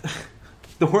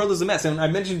 the world is a mess. And I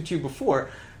mentioned to you before,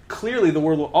 clearly the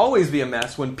world will always be a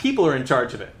mess when people are in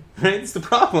charge of it. Right? It's the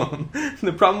problem.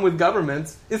 The problem with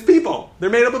governments is people. They're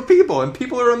made up of people, and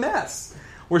people are a mess.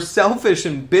 We're selfish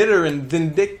and bitter and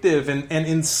vindictive and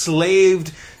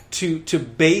enslaved to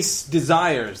base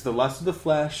desires, the lust of the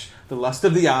flesh, the lust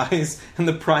of the eyes, and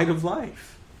the pride of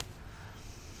life.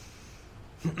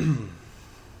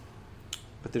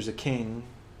 But there's a king,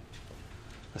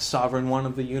 a sovereign one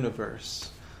of the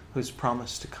universe, who's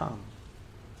promised to come.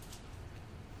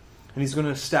 And he's going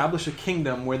to establish a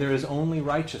kingdom where there is only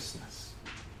righteousness.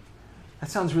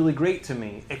 That sounds really great to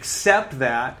me, except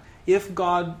that if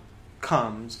God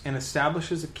comes and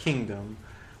establishes a kingdom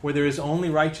where there is only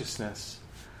righteousness,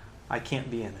 I can't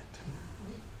be in it.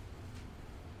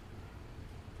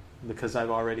 Because I've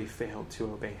already failed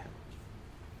to obey him.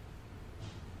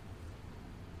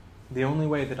 The only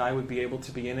way that I would be able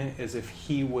to be in it is if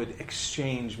he would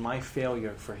exchange my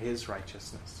failure for his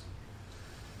righteousness.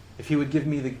 If he would give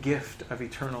me the gift of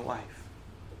eternal life.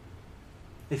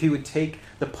 If he would take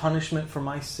the punishment for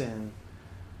my sin,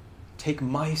 take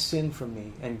my sin from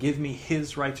me, and give me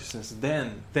his righteousness,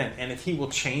 then, and if he will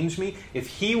change me, if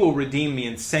he will redeem me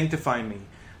and sanctify me,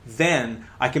 then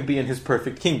I can be in his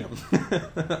perfect kingdom.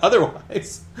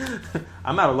 Otherwise,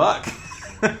 I'm out of luck.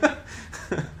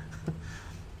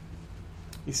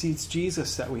 You see, it's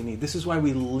Jesus that we need. This is why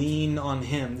we lean on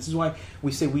him. This is why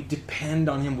we say we depend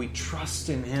on him. We trust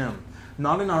in him.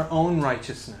 Not in our own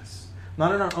righteousness.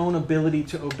 Not in our own ability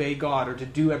to obey God or to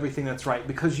do everything that's right.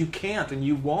 Because you can't and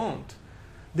you won't.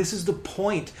 This is the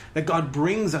point that God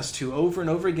brings us to over and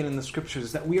over again in the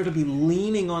Scriptures, that we are to be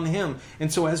leaning on him.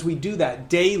 And so as we do that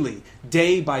daily,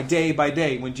 day by day by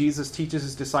day, when Jesus teaches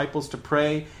his disciples to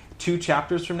pray, 2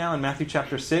 chapters from now in Matthew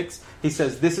chapter 6, he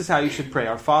says, this is how you should pray.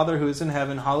 Our Father who is in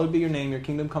heaven, hallowed be your name. Your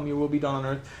kingdom come, your will be done on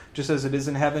earth, just as it is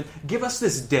in heaven. Give us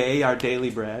this day our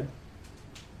daily bread.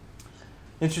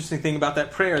 Interesting thing about that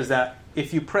prayer is that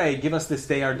if you pray, give us this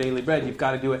day our daily bread, you've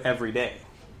got to do it every day.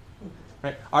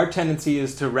 Right? Our tendency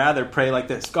is to rather pray like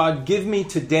this: God, give me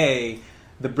today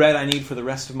the bread I need for the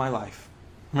rest of my life.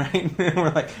 Right?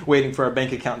 We're like waiting for our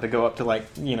bank account to go up to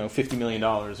 $50 million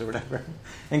or whatever.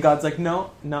 And God's like,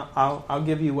 no, I'll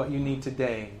give you what you need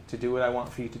today to do what I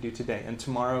want for you to do today. And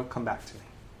tomorrow, come back to me.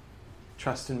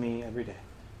 Trust in me every day.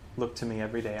 Look to me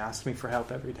every day. Ask me for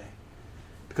help every day.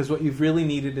 Because what you've really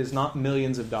needed is not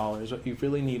millions of dollars. What you've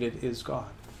really needed is God.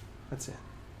 That's it.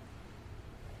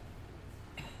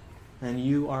 And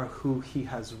you are who he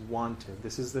has wanted.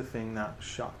 This is the thing that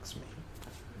shocks me.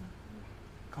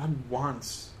 God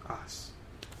wants us.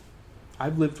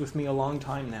 I've lived with me a long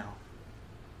time now.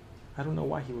 I don't know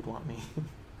why he would want me.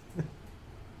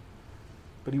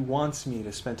 But he wants me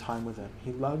to spend time with him.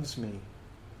 He loves me.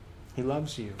 He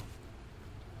loves you.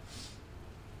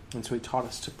 And so he taught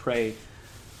us to pray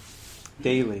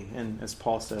daily. And as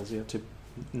Paul says, you have to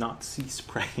not cease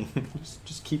praying.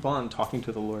 just keep on talking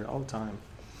to the Lord all the time.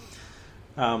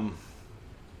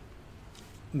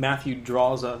 Matthew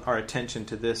draws our attention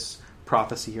to this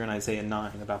prophecy here in Isaiah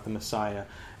 9 about the Messiah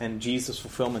and Jesus'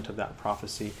 fulfillment of that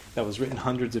prophecy that was written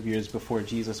hundreds of years before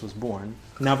Jesus was born.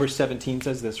 Now verse 17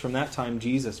 says this: from that time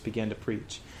Jesus began to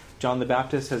preach. John the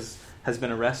Baptist has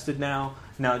been arrested now.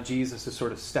 Now Jesus is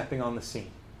sort of stepping on the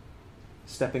scene,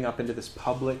 stepping up into this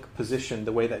public position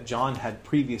the way that John had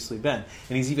previously been.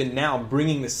 And he's even now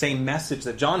bringing the same message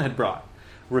that John had brought.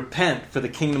 Repent, for the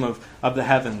kingdom of the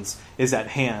heavens is at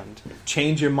hand.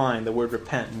 Change your mind. The word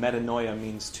repent, metanoia,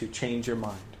 means to change your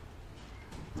mind.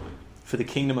 For the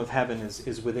kingdom of heaven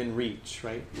is within reach,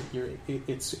 right?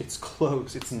 It's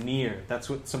close, it's near. That's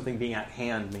what something being at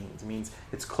hand means. It means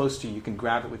it's close to you. You can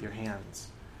grab it with your hands.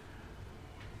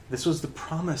 This was the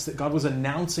promise that God was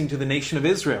announcing to the nation of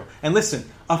Israel. And listen,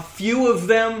 a few of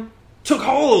them took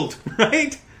hold,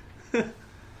 right?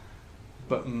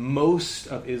 But most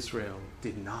of Israel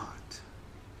did not.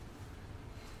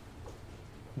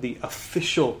 The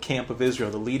official camp of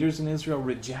Israel, the leaders in Israel,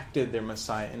 rejected their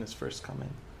Messiah in his first coming.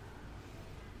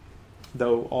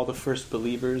 Though all the first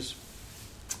believers,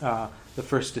 the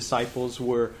first disciples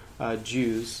were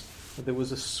Jews, there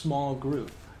was a small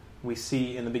group. We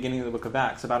see in the beginning of the book of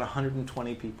Acts about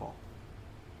 120 people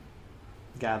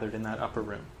gathered in that upper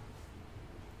room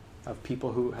of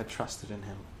people who had trusted in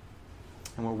him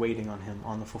and were waiting on him,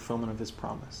 on the fulfillment of his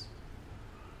promise.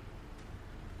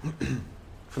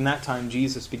 From that time,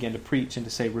 Jesus began to preach and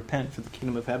to say, repent, for the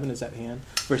kingdom of heaven is at hand.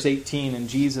 Verse 18, and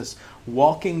Jesus,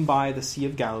 walking by the Sea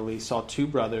of Galilee, saw two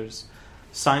brothers,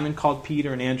 Simon called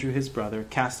Peter and Andrew his brother,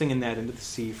 casting a net into the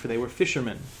sea, for they were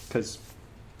fishermen, because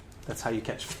that's how you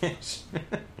catch fish.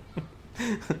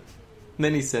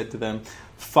 Then he said to them,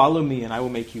 follow me and I will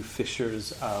make you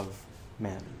fishers of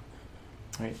men.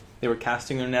 Right? They were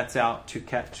casting their nets out to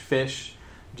catch fish.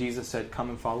 Jesus said, "Come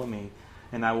and follow me,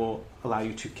 and I will allow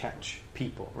you to catch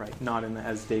people." Right? Not in the,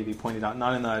 as Davey pointed out,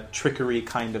 not in a trickery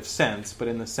kind of sense, but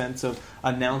in the sense of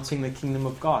announcing the kingdom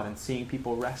of God and seeing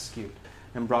people rescued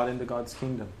and brought into God's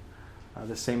kingdom,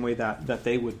 the same way that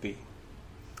they would be.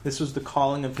 This was the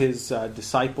calling of his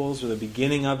disciples, or the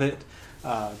beginning of it.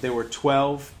 There were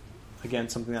 12. Again,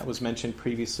 something that was mentioned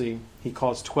previously. He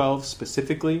calls 12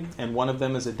 specifically, and one of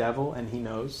them is a devil, and he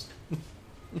knows.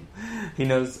 He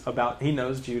knows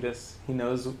Judas. He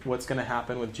knows what's going to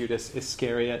happen with Judas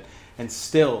Iscariot, and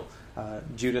still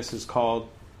Judas is called.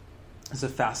 It's a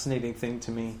fascinating thing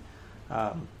to me.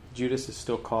 Judas is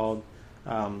still called,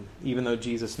 even though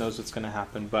Jesus knows what's going to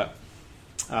happen. But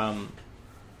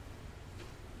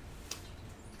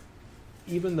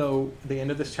even though the end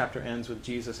of this chapter ends with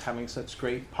Jesus having such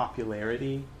great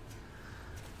popularity,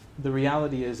 the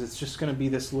reality is it's just going to be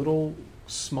this little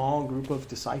small group of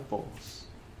disciples.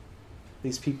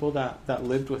 These people that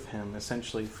lived with him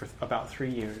essentially for about 3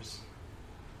 years.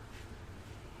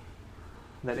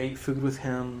 That ate food with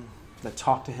him, that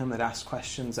talked to him, that asked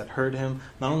questions, that heard him,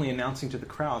 not only announcing to the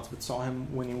crowds, but saw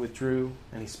him when he withdrew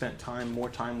and he spent more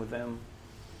time with them.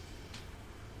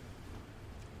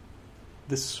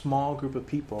 This small group of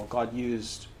people God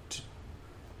used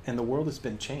and the world has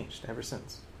been changed ever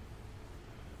since.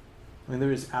 I mean,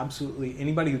 there is absolutely,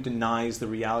 anybody who denies the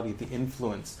reality of the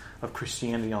influence of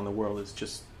Christianity on the world is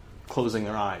just closing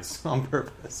their eyes on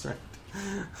purpose, right?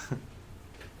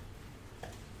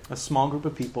 A small group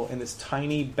of people in this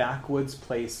tiny backwoods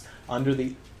place under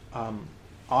the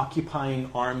occupying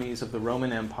armies of the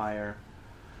Roman Empire,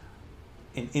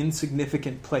 an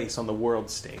insignificant place on the world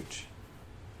stage.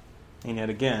 And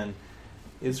yet again,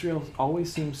 Israel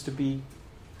always seems to be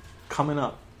coming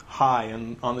up high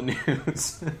on the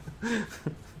news.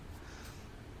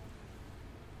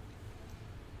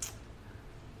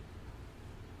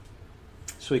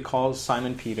 So he calls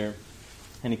Simon Peter,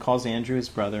 and he calls Andrew his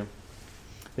brother.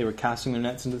 They were casting their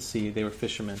nets into the sea. They were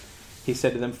fishermen. He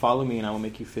said to them, "Follow me, and I will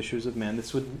make you fishers of men."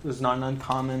 This was not an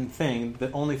uncommon thing.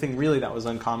 The only thing really that was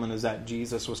uncommon is that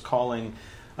Jesus was calling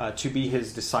to be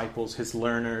his disciples, his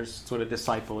learners. That's what a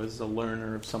disciple is, a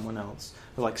learner of someone else.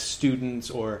 They're like students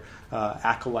or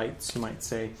acolytes, you might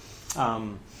say.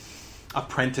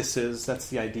 Apprentices, that's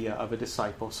the idea of a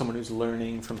disciple, someone who's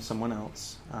learning from someone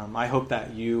else. I hope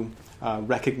that you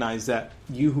recognize that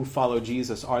you who follow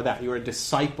Jesus are that. You're a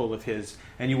disciple of his,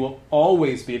 and you will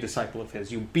always be a disciple of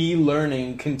his. You'll be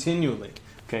learning continually.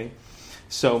 Okay?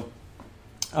 So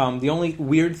the only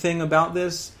weird thing about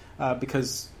this,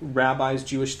 because rabbis,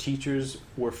 Jewish teachers,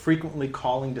 were frequently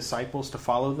calling disciples to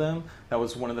follow them. That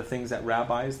was one of the things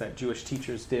that Jewish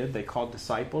teachers did. They called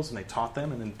disciples and they taught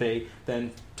them, and then they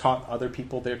taught other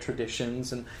people their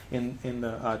traditions, and in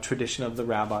the tradition of the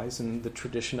rabbis and the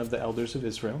tradition of the elders of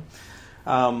Israel.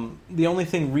 The only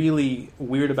thing really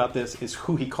weird about this is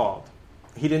who he called.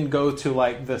 He didn't go to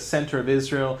like the center of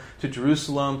Israel, to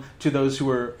Jerusalem, to those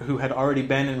who had already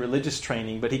been in religious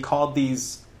training, but he called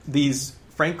these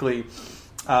frankly,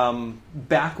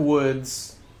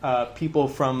 backwoods people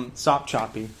from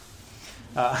Sopchoppy.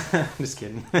 I'm just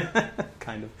kidding.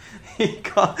 Kind of.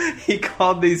 He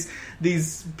called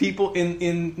these people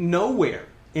in nowhere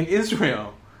in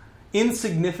Israel,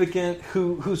 insignificant,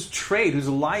 whose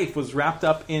life was wrapped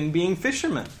up in being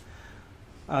fishermen.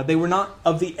 They were not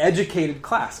of the educated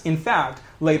class. In fact,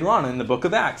 later on in the book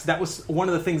of Acts, that was one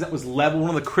of the things that was leveled,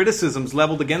 one of the criticisms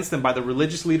leveled against them by the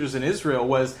religious leaders in Israel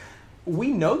was, we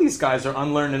know these guys are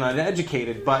unlearned and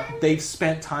uneducated, but they've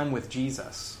spent time with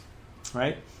Jesus,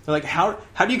 right? They're like, how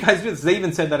do you guys do this? They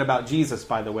even said that about Jesus,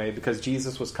 by the way, because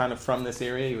Jesus was kind of from this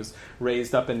area. He was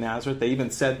raised up in Nazareth. They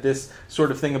even said this sort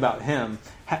of thing about him.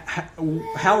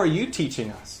 How are you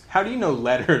teaching us? How do you know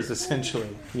letters,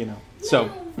 essentially? So,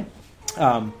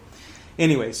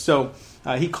 anyway,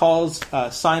 he calls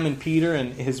Simon Peter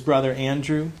and his brother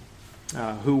Andrew,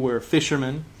 who were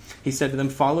fishermen. He said to them,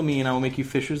 "Follow me, and I will make you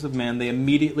fishers of men." They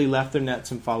immediately left their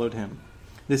nets and followed him.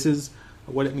 This is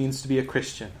what it means to be a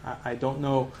Christian. I don't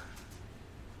know.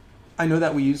 I know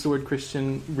that we use the word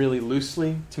Christian really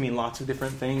loosely to mean lots of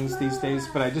different things these days,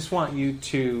 but I just want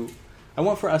I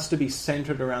want for us to be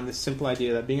centered around this simple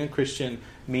idea that being a Christian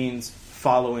means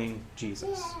following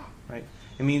Jesus, right?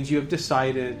 It means you have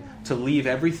decided to leave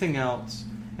everything else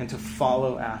and to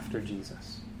follow after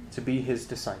Jesus, to be his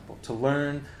disciple, to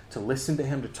learn, to listen to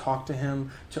him, to talk to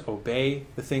him, to obey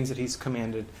the things that he's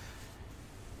commanded.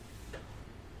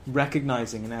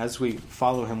 Recognizing, and as we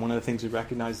follow him, one of the things we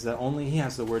recognize is that only he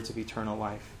has the words of eternal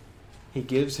life. He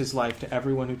gives his life to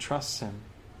everyone who trusts him.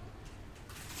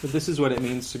 So this is what it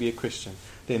means to be a Christian.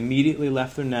 They immediately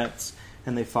left their nets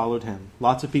and they followed him.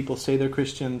 Lots of people say they're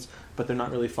Christians, but they're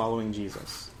not really following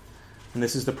Jesus. And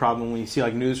this is the problem when you see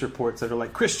like news reports that are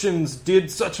like, Christians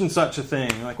did such and such a thing.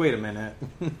 You're like, wait a minute.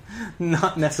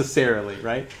 Not necessarily,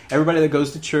 right? Everybody that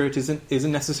goes to church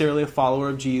isn't necessarily a follower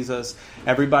of Jesus.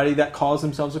 Everybody that calls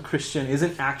themselves a Christian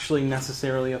isn't actually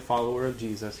necessarily a follower of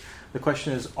Jesus. The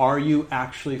question is, are you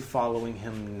actually following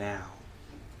him now?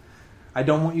 I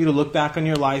don't want you to look back on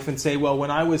your life and say, well,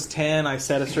 when I was 10, I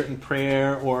said a certain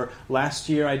prayer, or last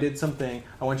year I did something.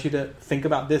 I want you to think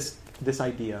about this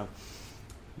idea.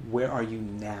 Where are you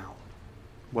now?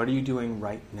 What are you doing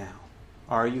right now?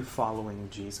 Are you following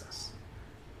Jesus?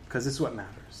 Because this is what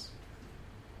matters.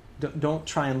 Don't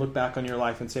try and look back on your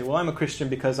life and say, well, I'm a Christian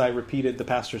because I repeated the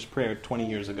pastor's prayer 20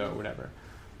 years ago or whatever.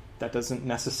 That doesn't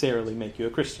necessarily make you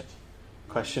a Christian.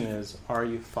 The question is, are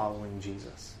you following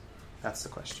Jesus? That's the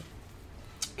question.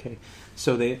 Okay,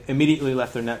 so they immediately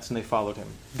left their nets and they followed him.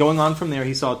 Going on from there,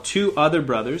 he saw two other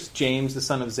brothers, James, the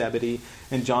son of Zebedee,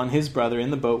 and John, his brother,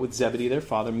 in the boat with Zebedee, their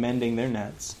father, mending their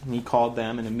nets. And he called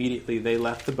them, and immediately they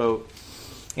left the boat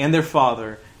and their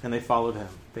father, and they followed him.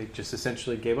 They just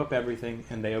essentially gave up everything,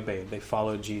 and they obeyed. They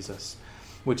followed Jesus,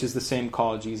 which is the same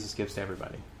call Jesus gives to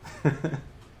everybody.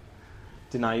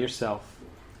 Deny yourself,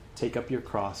 take up your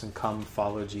cross, and come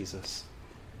follow Jesus.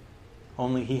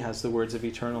 Only he has the words of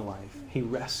eternal life. He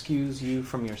rescues you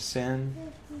from your sin.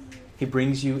 He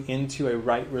brings you into a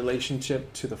right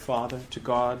relationship to the Father, to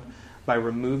God, by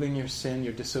removing your sin,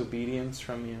 your disobedience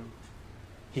from you.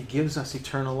 He gives us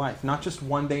eternal life, not just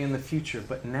one day in the future,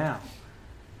 but now.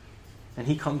 And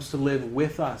he comes to live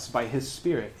with us by his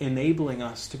Spirit, enabling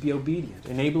us to be obedient,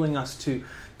 enabling us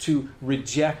to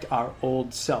reject our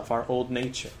old self, our old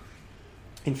nature.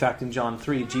 In fact, in John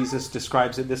 3, Jesus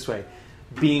describes it this way: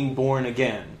 being born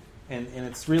again. And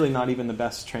it's really not even the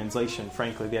best translation,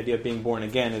 frankly. The idea of being born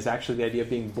again is actually the idea of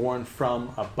being born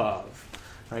from above.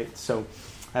 Right? So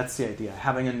that's the idea.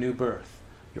 Having a new birth.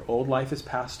 Your old life has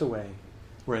passed away.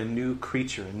 We're a new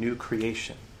creature, a new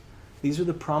creation. These are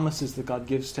the promises that God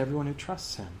gives to everyone who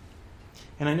trusts him.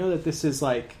 And I know that this is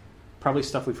like probably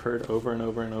stuff we've heard over and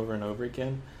over and over and over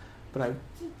again. But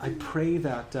I pray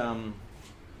that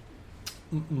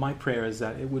my prayer is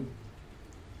that we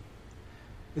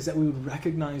would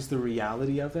recognize the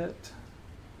reality of it,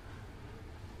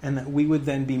 and that we would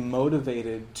then be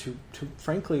motivated to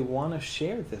frankly want to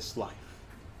share this life.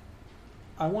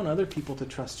 I want other people to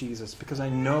trust Jesus because I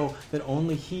know that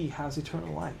only he has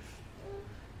eternal life.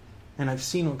 And I've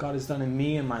seen what God has done in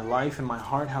me and my life and my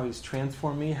heart, how he's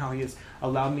transformed me, how he has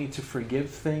allowed me to forgive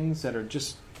things that are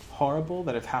just horrible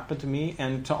that have happened to me,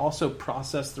 and to also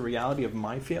process the reality of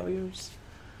my failures,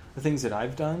 the things that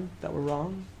I've done that were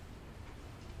wrong.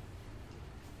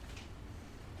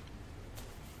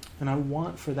 And I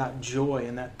want for that joy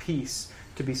and that peace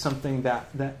to be something that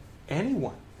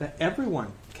anyone, that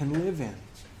everyone can live in.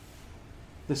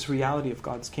 This reality of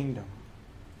God's kingdom.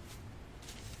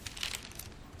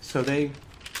 So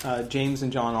James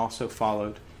and John also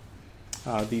followed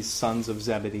these sons of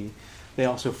Zebedee. They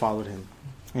also followed him.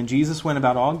 And Jesus went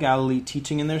about all Galilee,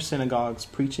 teaching in their synagogues,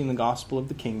 preaching the gospel of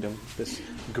the kingdom, this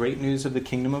great news of the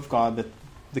kingdom of God, that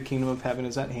the kingdom of heaven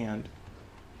is at hand,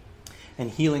 and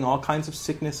healing all kinds of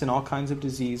sickness and all kinds of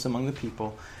disease among the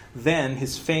people. Then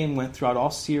his fame went throughout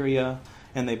all Syria,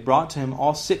 and they brought to him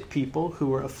all sick people who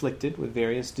were afflicted with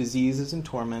various diseases and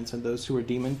torments, and those who were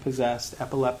demon-possessed,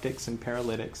 epileptics, and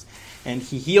paralytics, and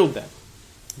he healed them.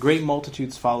 Great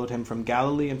multitudes followed him from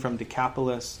Galilee and from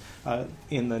Decapolis.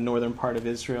 In the northern part of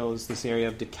Israel is this area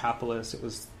of Decapolis.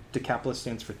 Decapolis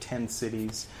stands for 10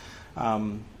 cities.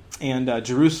 And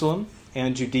Jerusalem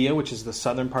and Judea, which is the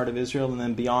southern part of Israel, and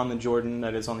then beyond the Jordan,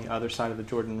 that is on the other side of the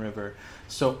Jordan River.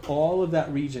 So all of that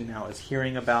region now is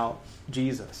hearing about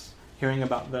Jesus, hearing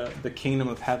about the kingdom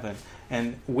of heaven,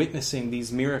 and witnessing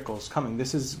these miracles coming.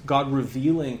 This is God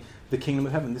revealing the kingdom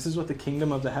of heaven. This is what the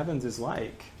kingdom of the heavens is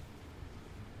like.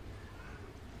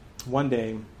 One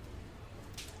day,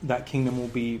 that kingdom will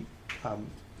be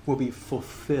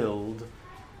fulfilled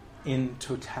in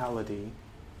totality,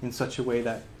 in such a way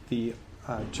that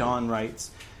John writes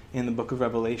in the book of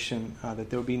Revelation that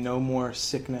there will be no more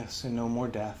sickness and no more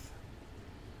death.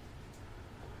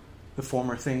 The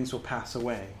former things will pass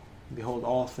away. Behold,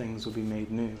 all things will be made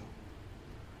new.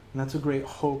 And that's a great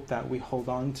hope that we hold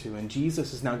on to. And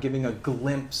Jesus is now giving a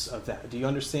glimpse of that. Do you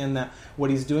understand that what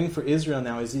he's doing for Israel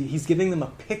now is he's giving them a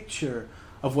picture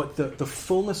of what the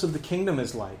fullness of the kingdom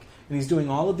is like. And he's doing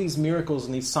all of these miracles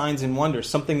and these signs and wonders,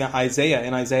 something that Isaiah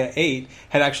in Isaiah 8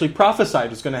 had actually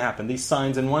prophesied was going to happen, these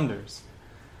signs and wonders.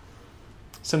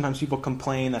 Sometimes people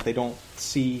complain that they don't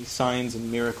see signs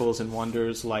and miracles and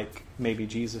wonders like maybe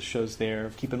Jesus shows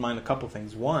there. Keep in mind a couple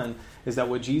things. One is that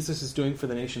what Jesus is doing for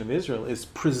the nation of Israel is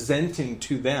presenting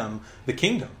to them the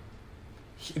kingdom.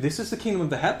 This is the kingdom of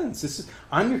the heavens.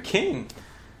 I'm your king.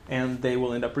 And they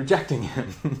will end up rejecting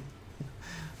him.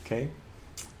 Okay?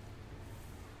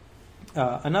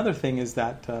 Another thing is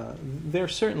that there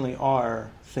certainly are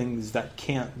things that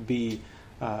can't be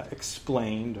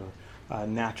explained or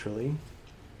naturally.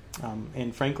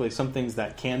 And frankly, some things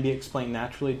that can be explained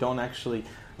naturally don't actually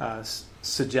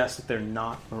suggest that they're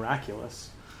not miraculous.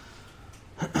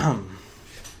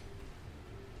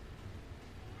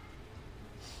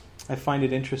 I find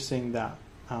it interesting that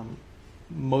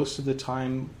most of the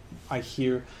time I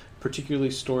hear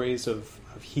particularly stories of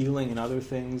healing and other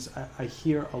things. I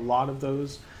hear a lot of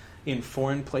those in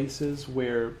foreign places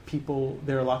where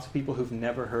there are lots of people who've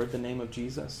never heard the name of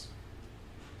Jesus.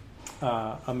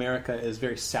 America is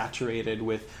very saturated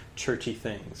with churchy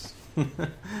things.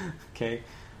 Okay?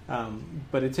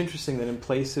 But it's interesting that in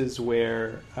places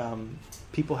where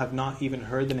people have not even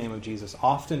heard the name of Jesus,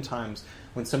 oftentimes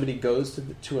when somebody goes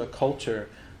to a culture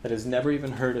that has never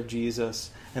even heard of Jesus,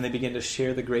 and they begin to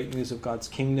share the great news of God's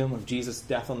kingdom, of Jesus'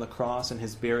 death on the cross and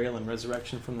his burial and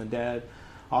resurrection from the dead,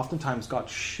 oftentimes God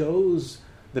shows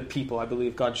the people, I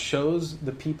believe God shows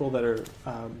the people that are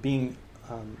being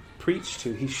preached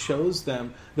to, he shows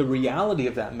them the reality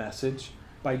of that message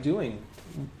by doing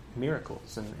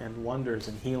miracles and wonders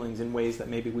and healings in ways that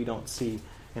maybe we don't see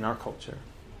in our culture.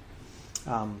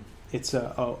 It's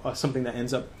something that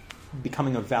ends up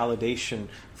becoming a validation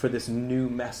for this new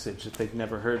message that they've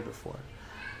never heard before.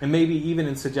 And maybe even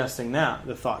in suggesting that,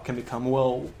 the thought can become,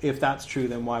 well, if that's true,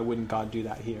 then why wouldn't God do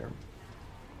that here?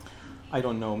 I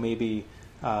don't know, maybe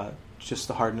just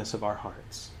the hardness of our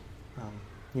hearts.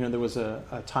 There was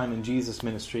a time in Jesus'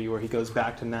 ministry where he goes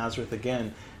back to Nazareth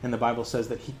again, and the Bible says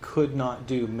that he could not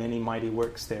do many mighty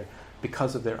works there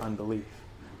because of their unbelief.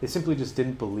 They simply just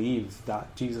didn't believe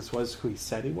that Jesus was who he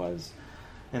said he was.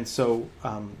 And so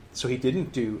he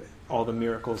didn't do all the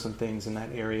miracles and things in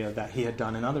that area that he had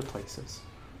done in other places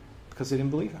because they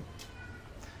didn't believe him.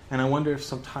 And I wonder if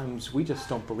sometimes we just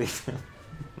don't believe him.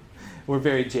 We're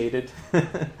very jaded.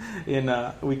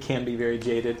 We can be very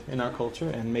jaded in our culture,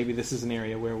 and maybe this is an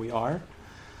area where we are.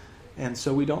 And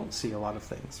so we don't see a lot of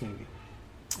things, maybe.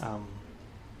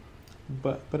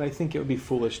 But I think it would be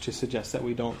foolish to suggest that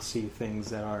we don't see things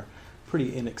that are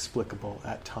pretty inexplicable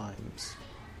at times.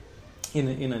 In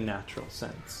a natural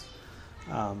sense.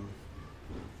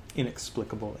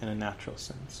 Inexplicable in a natural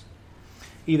sense.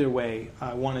 Either way,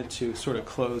 I wanted to sort of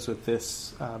close with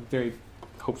this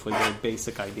hopefully very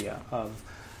basic idea of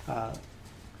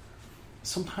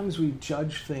sometimes we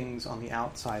judge things on the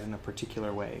outside in a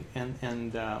particular way.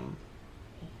 And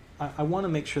I want to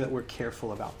make sure that we're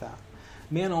careful about that.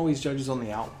 Man always judges on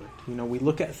the outward. We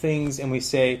look at things and we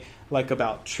say, like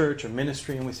about church or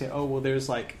ministry, and we say, oh, well, there's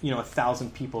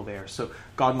 1,000 people there, so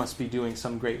God must be doing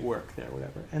some great work there,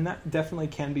 whatever. And that definitely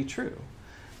can be true.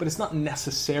 But it's not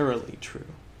necessarily true,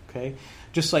 okay?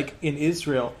 Just like in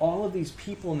Israel, all of these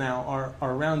people now are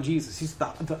around Jesus. He's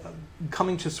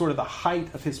coming to sort of the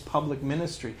height of his public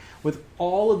ministry with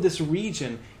all of this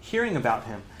region hearing about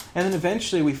him. And then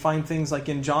eventually we find things like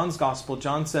in John's gospel,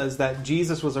 John says that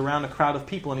Jesus was around a crowd of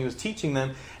people and he was teaching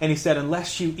them, and he said,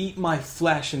 unless you eat my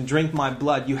flesh and drink my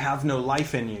blood, you have no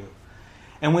life in you.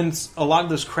 And when a lot of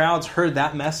those crowds heard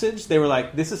that message, they were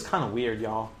like, this is kind of weird,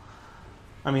 y'all.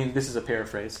 I mean, this is a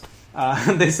paraphrase.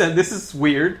 They said, this is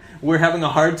weird. We're having a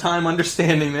hard time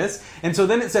understanding this. And so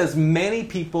then it says, many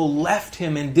people left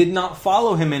him and did not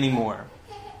follow him anymore.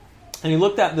 And he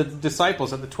looked at the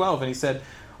disciples, at the 12, and he said,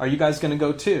 are you guys going to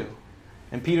go too?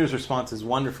 And Peter's response is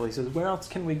wonderful. He says, where else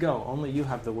can we go? Only you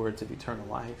have the words of eternal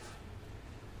life.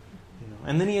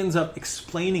 And then he ends up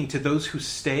explaining to those who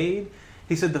stayed.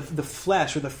 He said the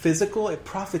flesh or the physical, it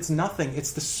profits nothing.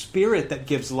 It's the spirit that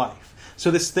gives life. So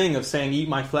this thing of saying, eat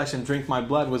my flesh and drink my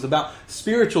blood was about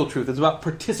spiritual truth. It's about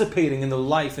participating in the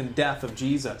life and death of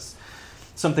Jesus.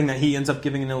 Something that he ends up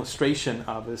giving an illustration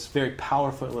of, this very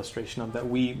powerful illustration of that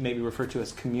we maybe refer to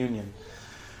as communion.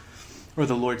 Or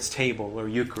the Lord's table, or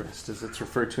Eucharist, as it's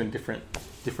referred to in different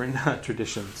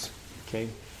traditions. Okay,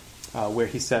 where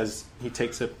he says he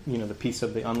takes the piece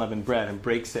of the unleavened bread and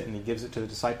breaks it, and he gives it to the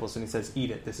disciples, and he says,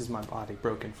 "Eat it. This is my body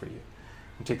broken for you."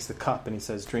 He takes the cup and he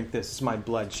says, "Drink this. This is my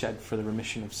blood shed for the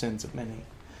remission of sins of many,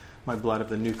 my blood of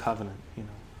the new covenant."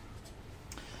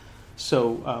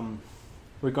 So,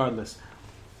 regardless,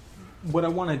 what I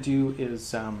want to do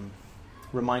is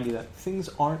remind you that things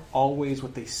aren't always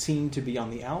what they seem to be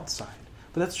on the outside.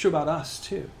 But that's true about us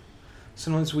too.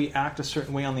 Sometimes we act a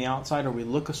certain way on the outside, or we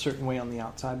look a certain way on the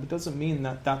outside, but it doesn't mean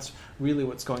that that's really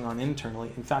what's going on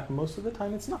internally. In fact, most of the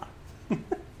time it's not.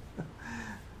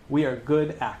 We are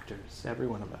good actors, every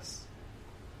one of us.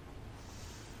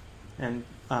 And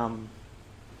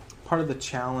part of the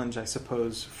challenge, I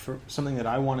suppose, for something that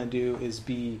I want to do is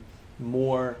be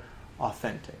more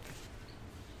authentic.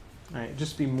 Right?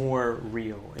 Just be more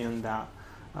real in that.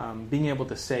 Being able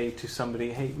to say to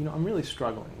somebody, hey, I'm really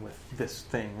struggling with this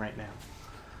thing right now.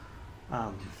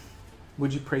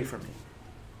 Would you pray for me?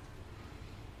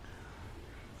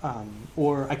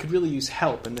 Or I could really use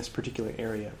help in this particular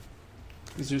area.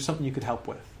 Is there something you could help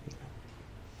with?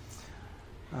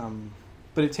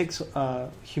 But it takes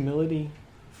humility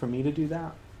for me to do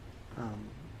that.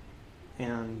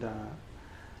 And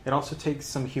it also takes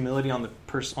some humility on the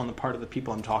part of the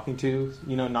people I'm talking to,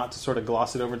 not to sort of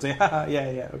gloss it over and say,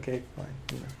 yeah, okay, fine.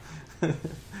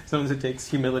 Sometimes it takes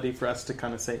humility for us to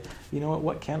kind of say,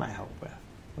 what can I help with?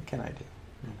 What can I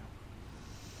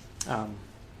do?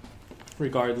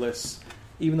 Regardless,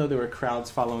 even though there were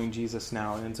crowds following Jesus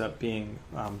now, it ends up being,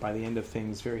 by the end of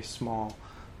things, very small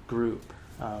group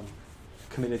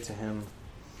committed to him.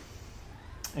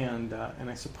 And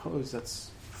I suppose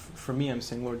that's, for me, I'm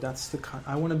saying, Lord,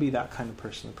 I want to be that kind of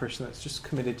person, a person that's just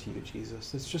committed to you,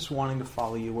 Jesus. That's just wanting to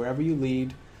follow you wherever you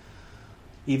lead,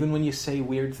 even when you say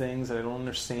weird things that I don't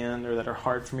understand or that are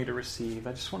hard for me to receive.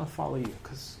 I just want to follow you,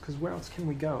 because where else can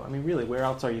we go? I mean, really, where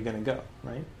else are you going to go,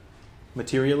 right?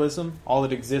 Materialism, all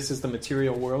that exists is the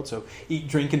material world, so eat,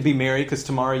 drink, and be merry, because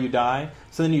tomorrow you die.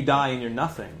 So then you die and you're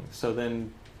nothing. So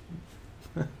then,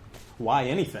 why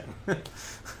anything?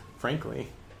 Frankly.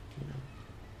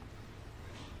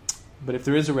 But if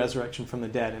there is a resurrection from the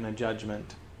dead and a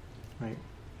judgment, right,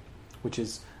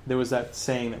 there was that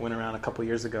saying that went around a couple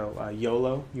years ago,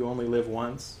 YOLO, you only live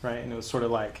once, right? And it was sort of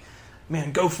like,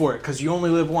 man, go for it, because you only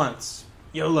live once.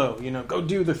 YOLO, go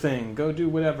do the thing, go do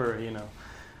whatever,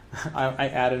 I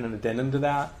added an addendum to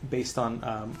that based on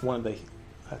one of the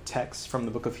texts from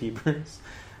the book of Hebrews,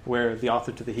 where the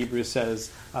author to the Hebrews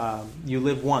says, you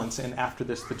live once, and after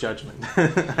this, the judgment.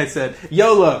 I said,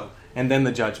 YOLO, and then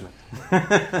the judgment.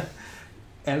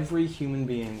 Every human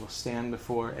being will stand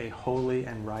before a holy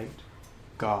and right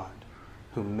God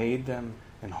who made them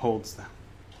and holds them.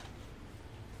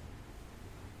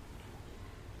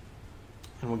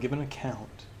 And will give an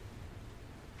account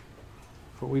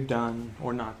for what we've done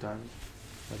or not done,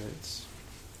 whether it's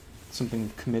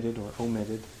something committed or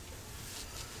omitted.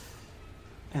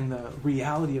 And the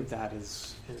reality of that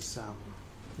is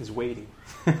weighty.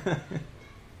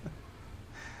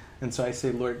 And so I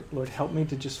say, Lord, help me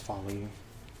to just follow you.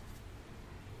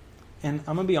 And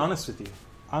I'm going to be honest with you.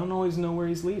 I don't always know where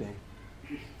he's leading.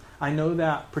 I know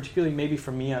that, particularly maybe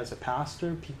for me as a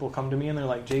pastor, people come to me and they're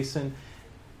like, Jason,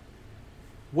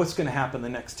 what's going to happen the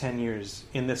next 10 years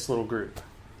in this little group?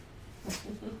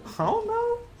 I don't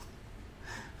know.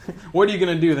 What are you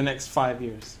going to do the next 5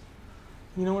 years?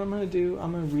 You know what I'm going to do?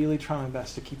 I'm going to really try my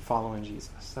best to keep following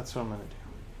Jesus. That's what I'm going to do.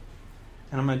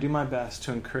 And I'm going to do my best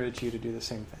to encourage you to do the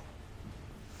same thing.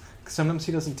 Because sometimes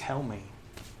he doesn't tell me.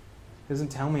 He doesn't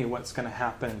tell me what's going to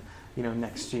happen,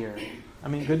 next year. I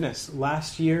mean, goodness,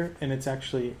 last year, and it's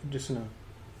actually just in a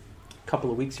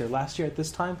couple of weeks here, last year at this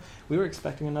time, we were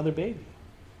expecting another baby.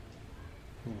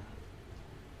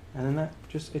 And then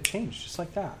it changed just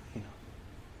like that,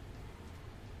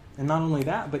 And not only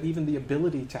that, but even the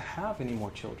ability to have any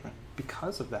more children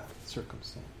because of that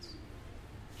circumstance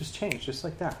just changed just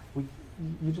like that. We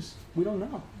don't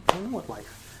know. We don't know what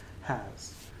life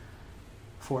has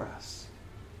for us.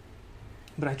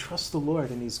 But I trust the Lord,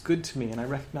 and he's good to me, and I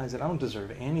recognize that I don't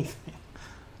deserve anything.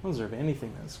 I don't deserve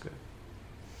anything that's good.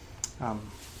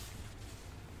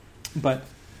 But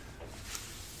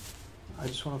I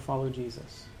just want to follow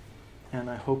Jesus. And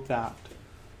I hope that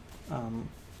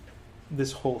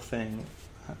this whole thing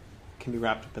can be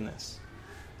wrapped up in this.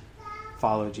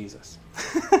 Follow Jesus.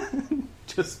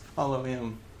 Just follow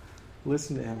him.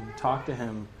 Listen to him. Talk to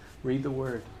him. Read the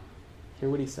word. Hear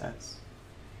what he says.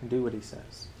 And do what he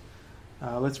says.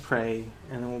 Let's pray,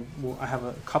 and then I have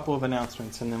a couple of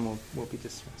announcements, and then we'll be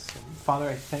dismissed. So, Father,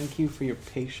 I thank you for your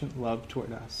patient love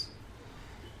toward us.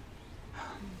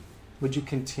 Would you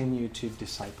continue to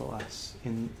disciple us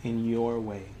in your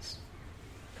ways?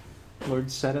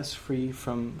 Lord, set us free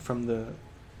from the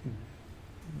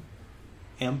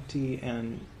empty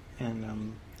and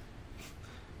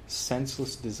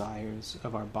senseless desires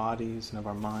of our bodies and of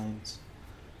our minds,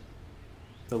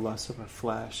 the lust of our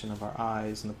flesh and of our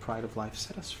eyes and the pride of life.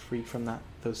 Set us free from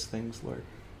those things, Lord,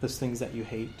 those things that you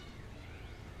hate.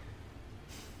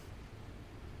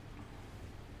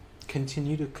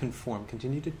 continue to conform,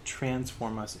 continue to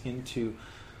transform us into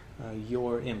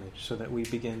your image, so that we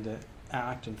begin to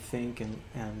act and think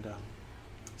and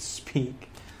speak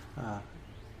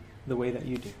the way that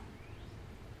you do.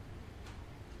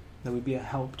 That we be a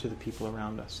help to the people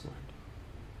around us, Lord.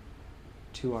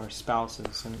 To our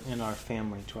spouses and in our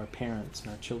family, to our parents and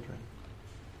our children,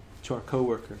 to our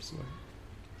co-workers, Lord.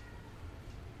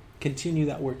 Continue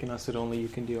that work in us that only you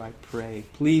can do, I pray.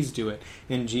 Please do it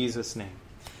in Jesus' name.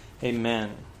 Amen.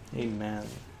 Amen.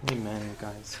 Amen, you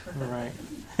guys. All right.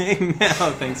 Amen.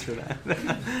 Oh, thanks for that.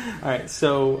 All right,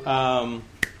 so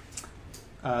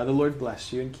the Lord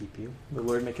bless you and keep you. The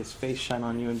Lord make his face shine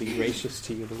on you and be gracious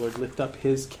to you. The Lord lift up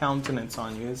his countenance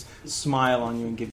on you, his smile on you, and give